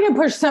I'm not going to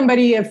push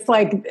somebody if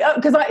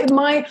because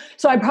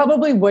I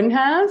probably wouldn't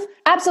have.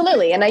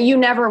 Absolutely. And you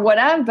never would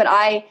have, but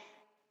I've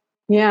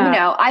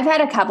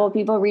had a couple of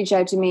people reach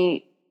out to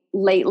me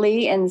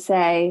lately and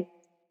say,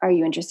 are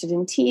you interested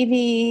in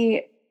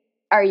TV?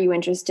 Are you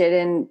interested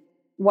in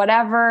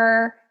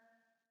whatever?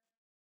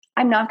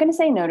 I'm not going to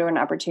say no to an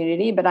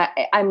opportunity, but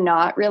I'm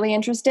not really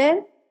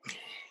interested.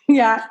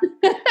 Yeah.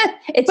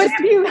 If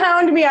you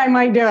hound me, I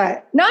might do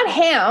it. Not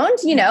hound,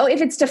 if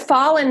it's to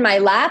fall in my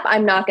lap,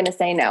 I'm not going to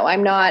say no.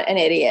 I'm not an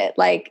idiot.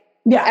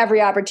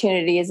 Every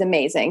opportunity is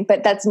amazing,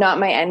 but that's not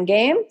my end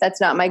game. That's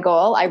not my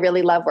goal. I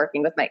really love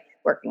working with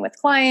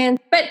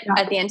clients, but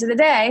at the end of the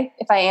day,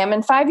 if I am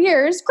in 5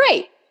 years,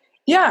 great.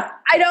 Yeah.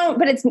 I'm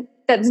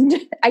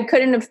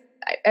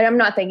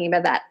not thinking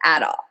about that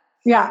at all.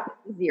 Yeah.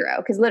 Zero.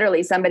 Because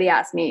literally somebody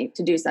asked me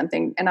to do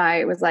something and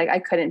I was like, I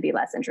couldn't be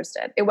less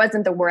interested. It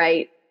wasn't the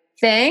right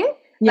thing,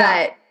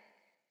 but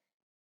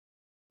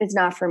it's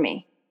not for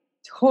me.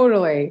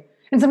 Totally.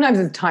 And sometimes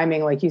it's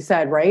timing, like you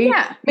said, right?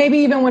 Yeah. Maybe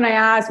even when I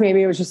asked,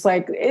 maybe it was just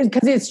like,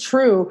 because it's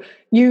true.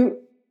 We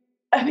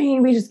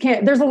just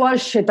can't, there's a lot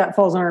of shit that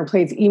falls on our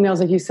plates, emails,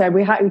 like you said,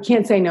 we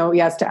can't say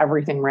yes to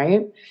everything,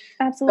 right?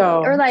 Absolutely.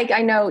 So, or like,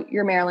 I know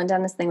your Maryland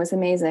dentist thing was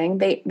amazing.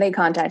 They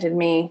contacted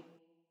me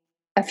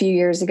a few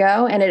years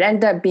ago and it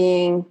ended up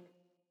being,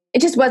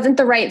 it just wasn't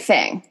the right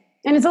thing.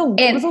 And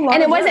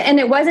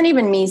it wasn't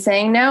even me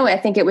saying no. I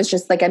think it was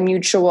just like a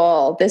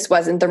mutual, this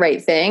wasn't the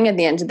right thing at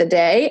the end of the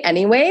day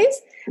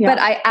anyways. Yeah.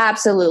 But I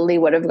absolutely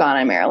would have gone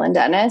to Maryland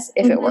dentist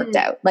if it worked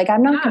out. Like,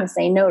 I'm not going to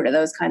say no to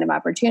those kind of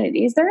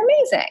opportunities. They're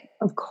amazing.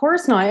 Of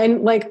course not.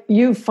 And like,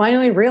 you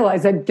finally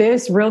realized that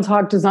this Real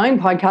Talk Design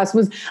podcast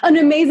was an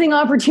amazing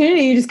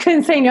opportunity. You just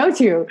couldn't say no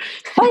to.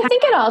 Well, I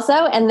think it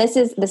also, and this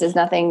is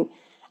nothing.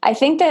 I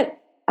think that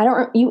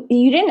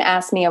you didn't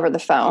ask me over the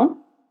phone.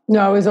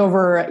 No, it was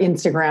over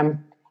Instagram.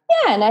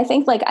 Yeah. And I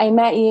think like I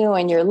met you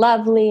and you're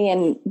lovely.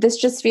 And this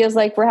just feels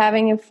like we're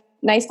having a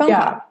nice phone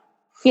call.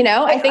 You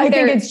know, I think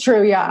it's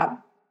true. Yeah.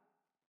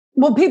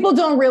 Well, people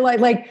don't realize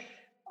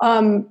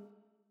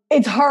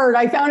it's hard.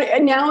 I found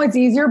it now it's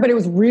easier, but it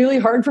was really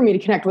hard for me to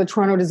connect with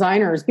Toronto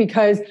designers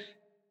because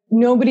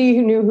nobody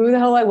knew who the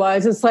hell I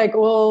was. It's like,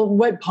 well,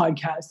 what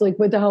podcast? Like,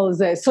 what the hell is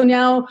this? So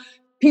now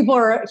people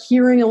are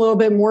hearing a little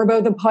bit more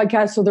about the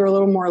podcast, so they're a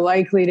little more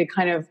likely to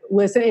kind of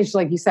listen. It's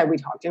like you said, we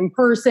talked in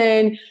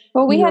person.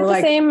 Well, we had the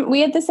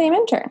same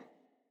intern.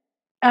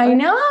 I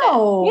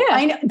know. Yeah.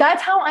 I know.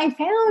 That's how I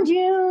found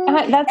you.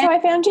 That's how I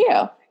found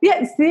you.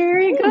 Yes, there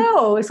you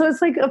go. So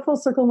it's like a full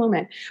circle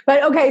moment.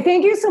 But okay,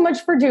 thank you so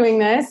much for doing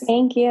this.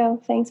 Thank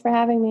you. Thanks for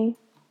having me.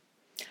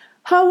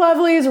 How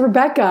lovely is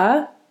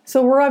Rebecca?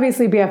 So we're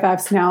obviously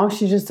BFFs now.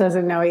 She just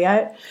doesn't know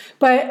yet.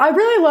 But I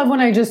really love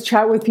when I just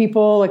chat with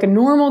people, like a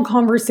normal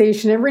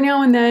conversation. Every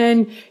now and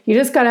then, you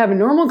just got to have a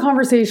normal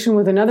conversation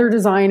with another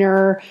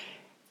designer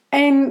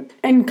and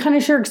kind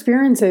of share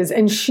experiences.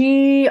 And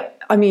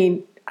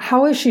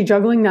how is she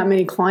juggling that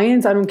many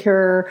clients? I don't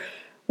care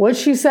what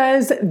she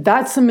says.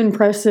 That's some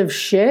impressive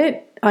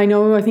shit. I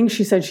think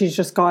she said she's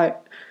just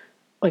got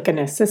like an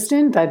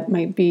assistant that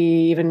might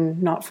be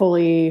even not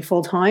fully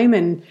full-time.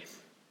 And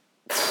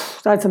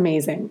that's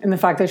amazing. And the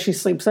fact that she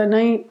sleeps at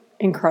night,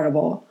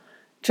 incredible.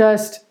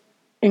 Just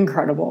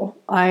incredible.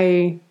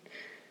 I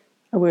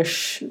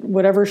wish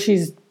whatever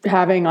she's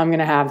having, I'm going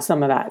to have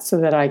some of that so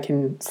that I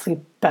can sleep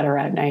better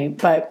at night.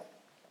 But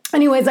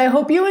anyways, I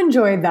hope you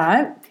enjoyed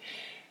that.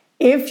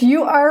 If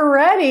you are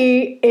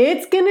ready,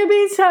 it's going to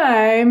be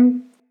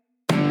time.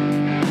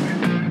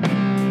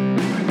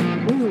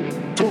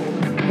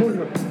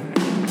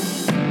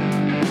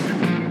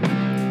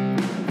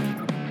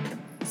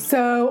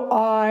 So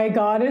I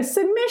got a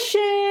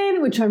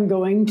submission, which I'm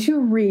going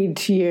to read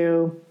to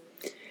you.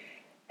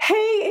 Hey,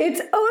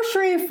 it's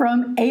Oshri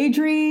from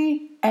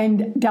Adri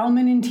and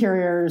Delman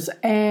Interiors.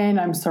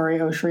 And I'm sorry,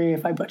 Oshri,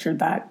 if I butchered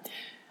that.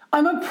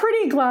 I'm a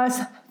pretty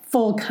glass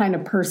full kind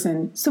of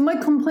person, so my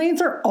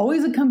complaints are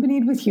always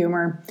accompanied with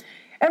humor.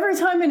 Every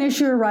time an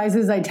issue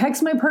arises, I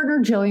text my partner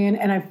Jillian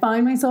and I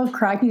find myself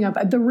cracking up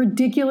at the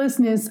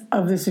ridiculousness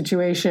of the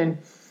situation.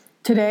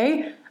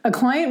 Today, a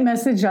client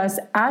messaged us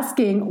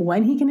asking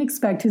when he can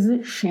expect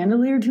his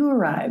chandelier to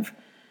arrive.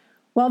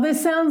 While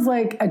this sounds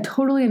like a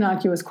totally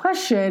innocuous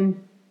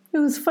question, it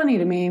was funny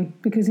to me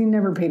because he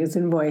never paid his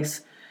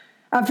invoice.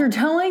 After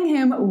telling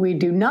him we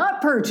do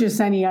not purchase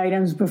any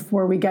items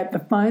before we get the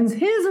funds,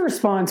 his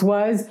response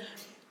was,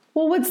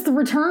 well, what's the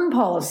return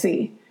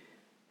policy?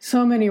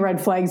 So many red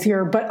flags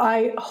here, but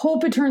I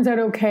hope it turns out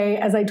okay,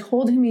 as I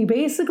told him he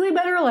basically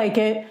better like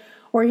it,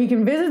 or he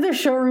can visit the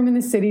showroom in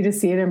the city to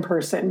see it in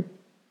person.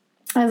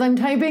 As I'm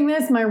typing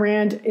this, my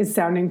rant is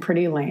sounding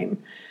pretty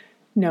lame.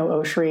 No,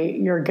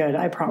 Oshri, you're good,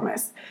 I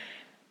promise.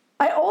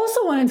 I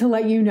also wanted to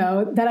let you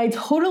know that I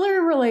totally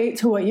relate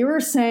to what you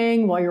were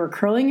saying while you were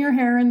curling your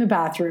hair in the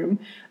bathroom.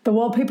 The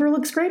wallpaper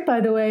looks great,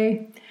 by the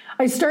way.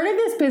 I started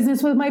this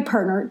business with my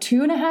partner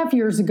 2.5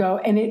 years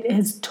ago, and it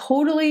has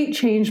totally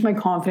changed my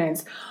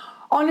confidence.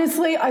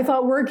 Honestly, I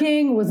thought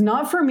working was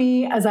not for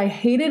me, as I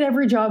hated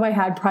every job I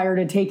had prior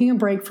to taking a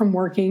break from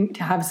working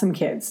to have some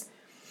kids.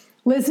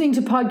 Listening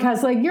to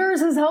podcasts like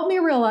yours has helped me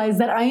realize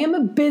that I am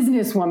a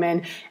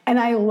businesswoman, and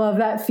I love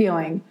that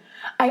feeling.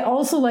 I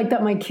also like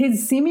that my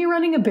kids see me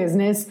running a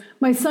business.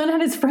 My son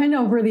had his friend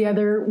over the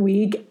other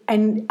week,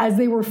 and as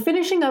they were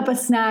finishing up a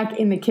snack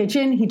in the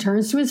kitchen, he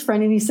turns to his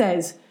friend and he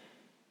says,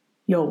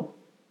 yo,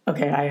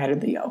 okay, I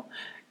added the yo.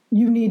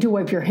 You need to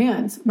wipe your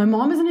hands. My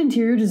mom is an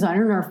interior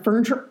designer and our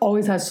furniture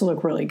always has to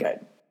look really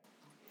good.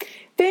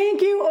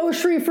 Thank you,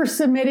 Oshri, for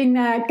submitting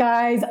that,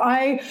 guys.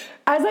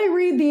 As I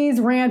read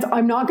these rants,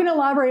 I'm not going to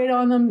elaborate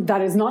on them.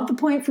 That is not the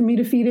point for me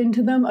to feed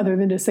into them, other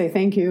than to say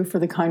thank you for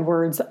the kind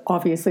words,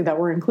 obviously, that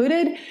were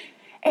included.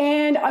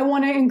 And I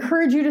want to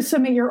encourage you to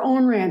submit your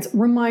own rants.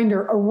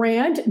 Reminder, a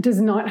rant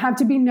does not have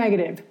to be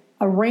negative.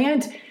 A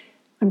rant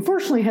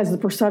unfortunately has the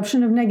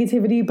perception of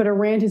negativity, but a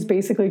rant is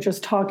basically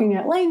just talking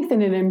at length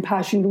in an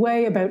impassioned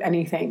way about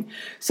anything.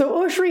 So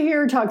Oshri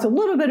here talked a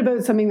little bit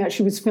about something that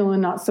she was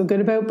feeling not so good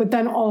about, but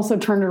then also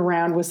turned it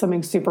around with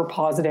something super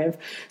positive.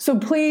 So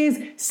please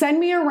send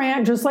me a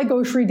rant just like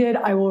Oshri did.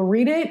 I will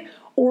read it,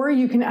 or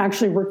you can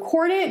actually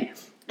record it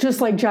just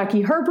like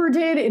Jackie Harper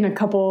did in a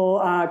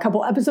couple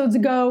episodes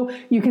ago.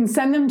 You can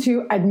send them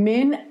to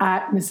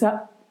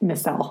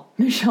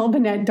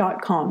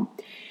admin@michellebinet.com.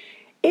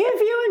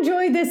 If you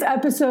enjoyed this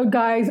episode,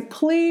 guys,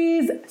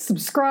 please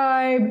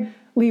subscribe,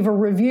 leave a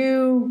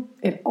review.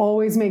 It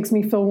always makes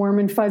me feel warm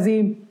and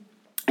fuzzy.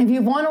 If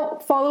you want to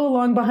follow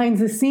along behind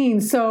the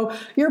scenes, so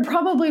you're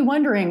probably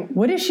wondering,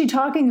 what is she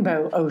talking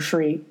about,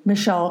 Oshri,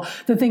 Michelle,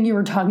 the thing you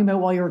were talking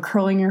about while you were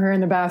curling your hair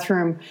in the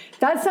bathroom?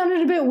 That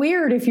sounded a bit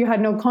weird if you had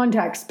no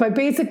context, but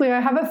basically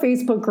I have a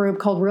Facebook group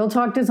called Real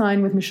Talk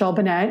Design with Michelle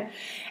Binet,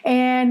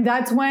 and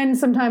that's when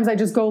sometimes I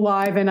just go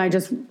live and I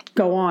just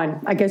go on.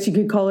 I guess you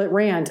could call it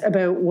rant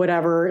about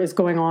whatever is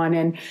going on.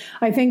 And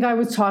I think I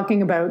was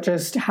talking about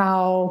just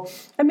how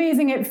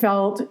amazing it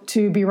felt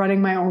to be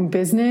running my own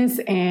business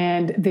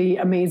and the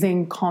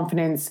amazing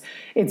confidence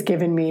it's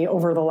given me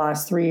over the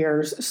last 3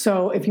 years.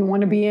 So if you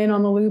want to be in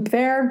on the loop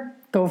there,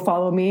 go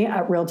follow me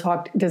at Real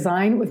Talk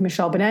Design with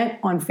Michelle Binet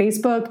on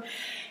Facebook.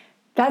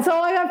 That's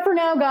all I got for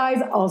now,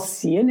 guys. I'll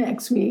see you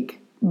next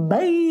week.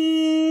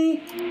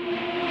 Bye.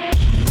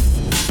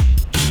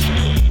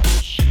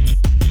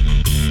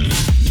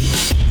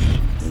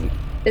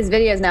 This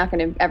video is not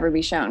going to ever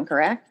be shown,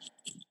 correct?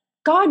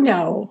 God,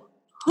 no.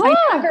 I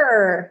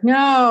never.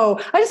 No.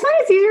 I just find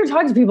it's easier to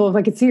talk to people if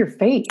I could see your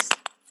face,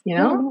 you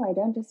know? No, I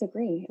don't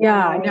disagree.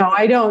 Yeah, no,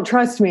 I don't.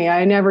 Trust me.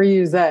 I never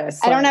use this.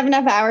 I don't have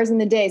enough hours in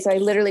the day, so I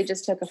literally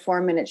just took a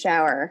 4-minute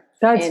shower.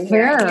 That's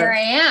fair. Here I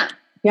am.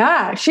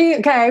 Yeah.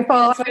 Okay,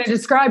 well, I'm going to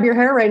describe your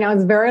hair right now.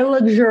 It's very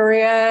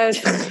luxurious,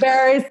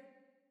 very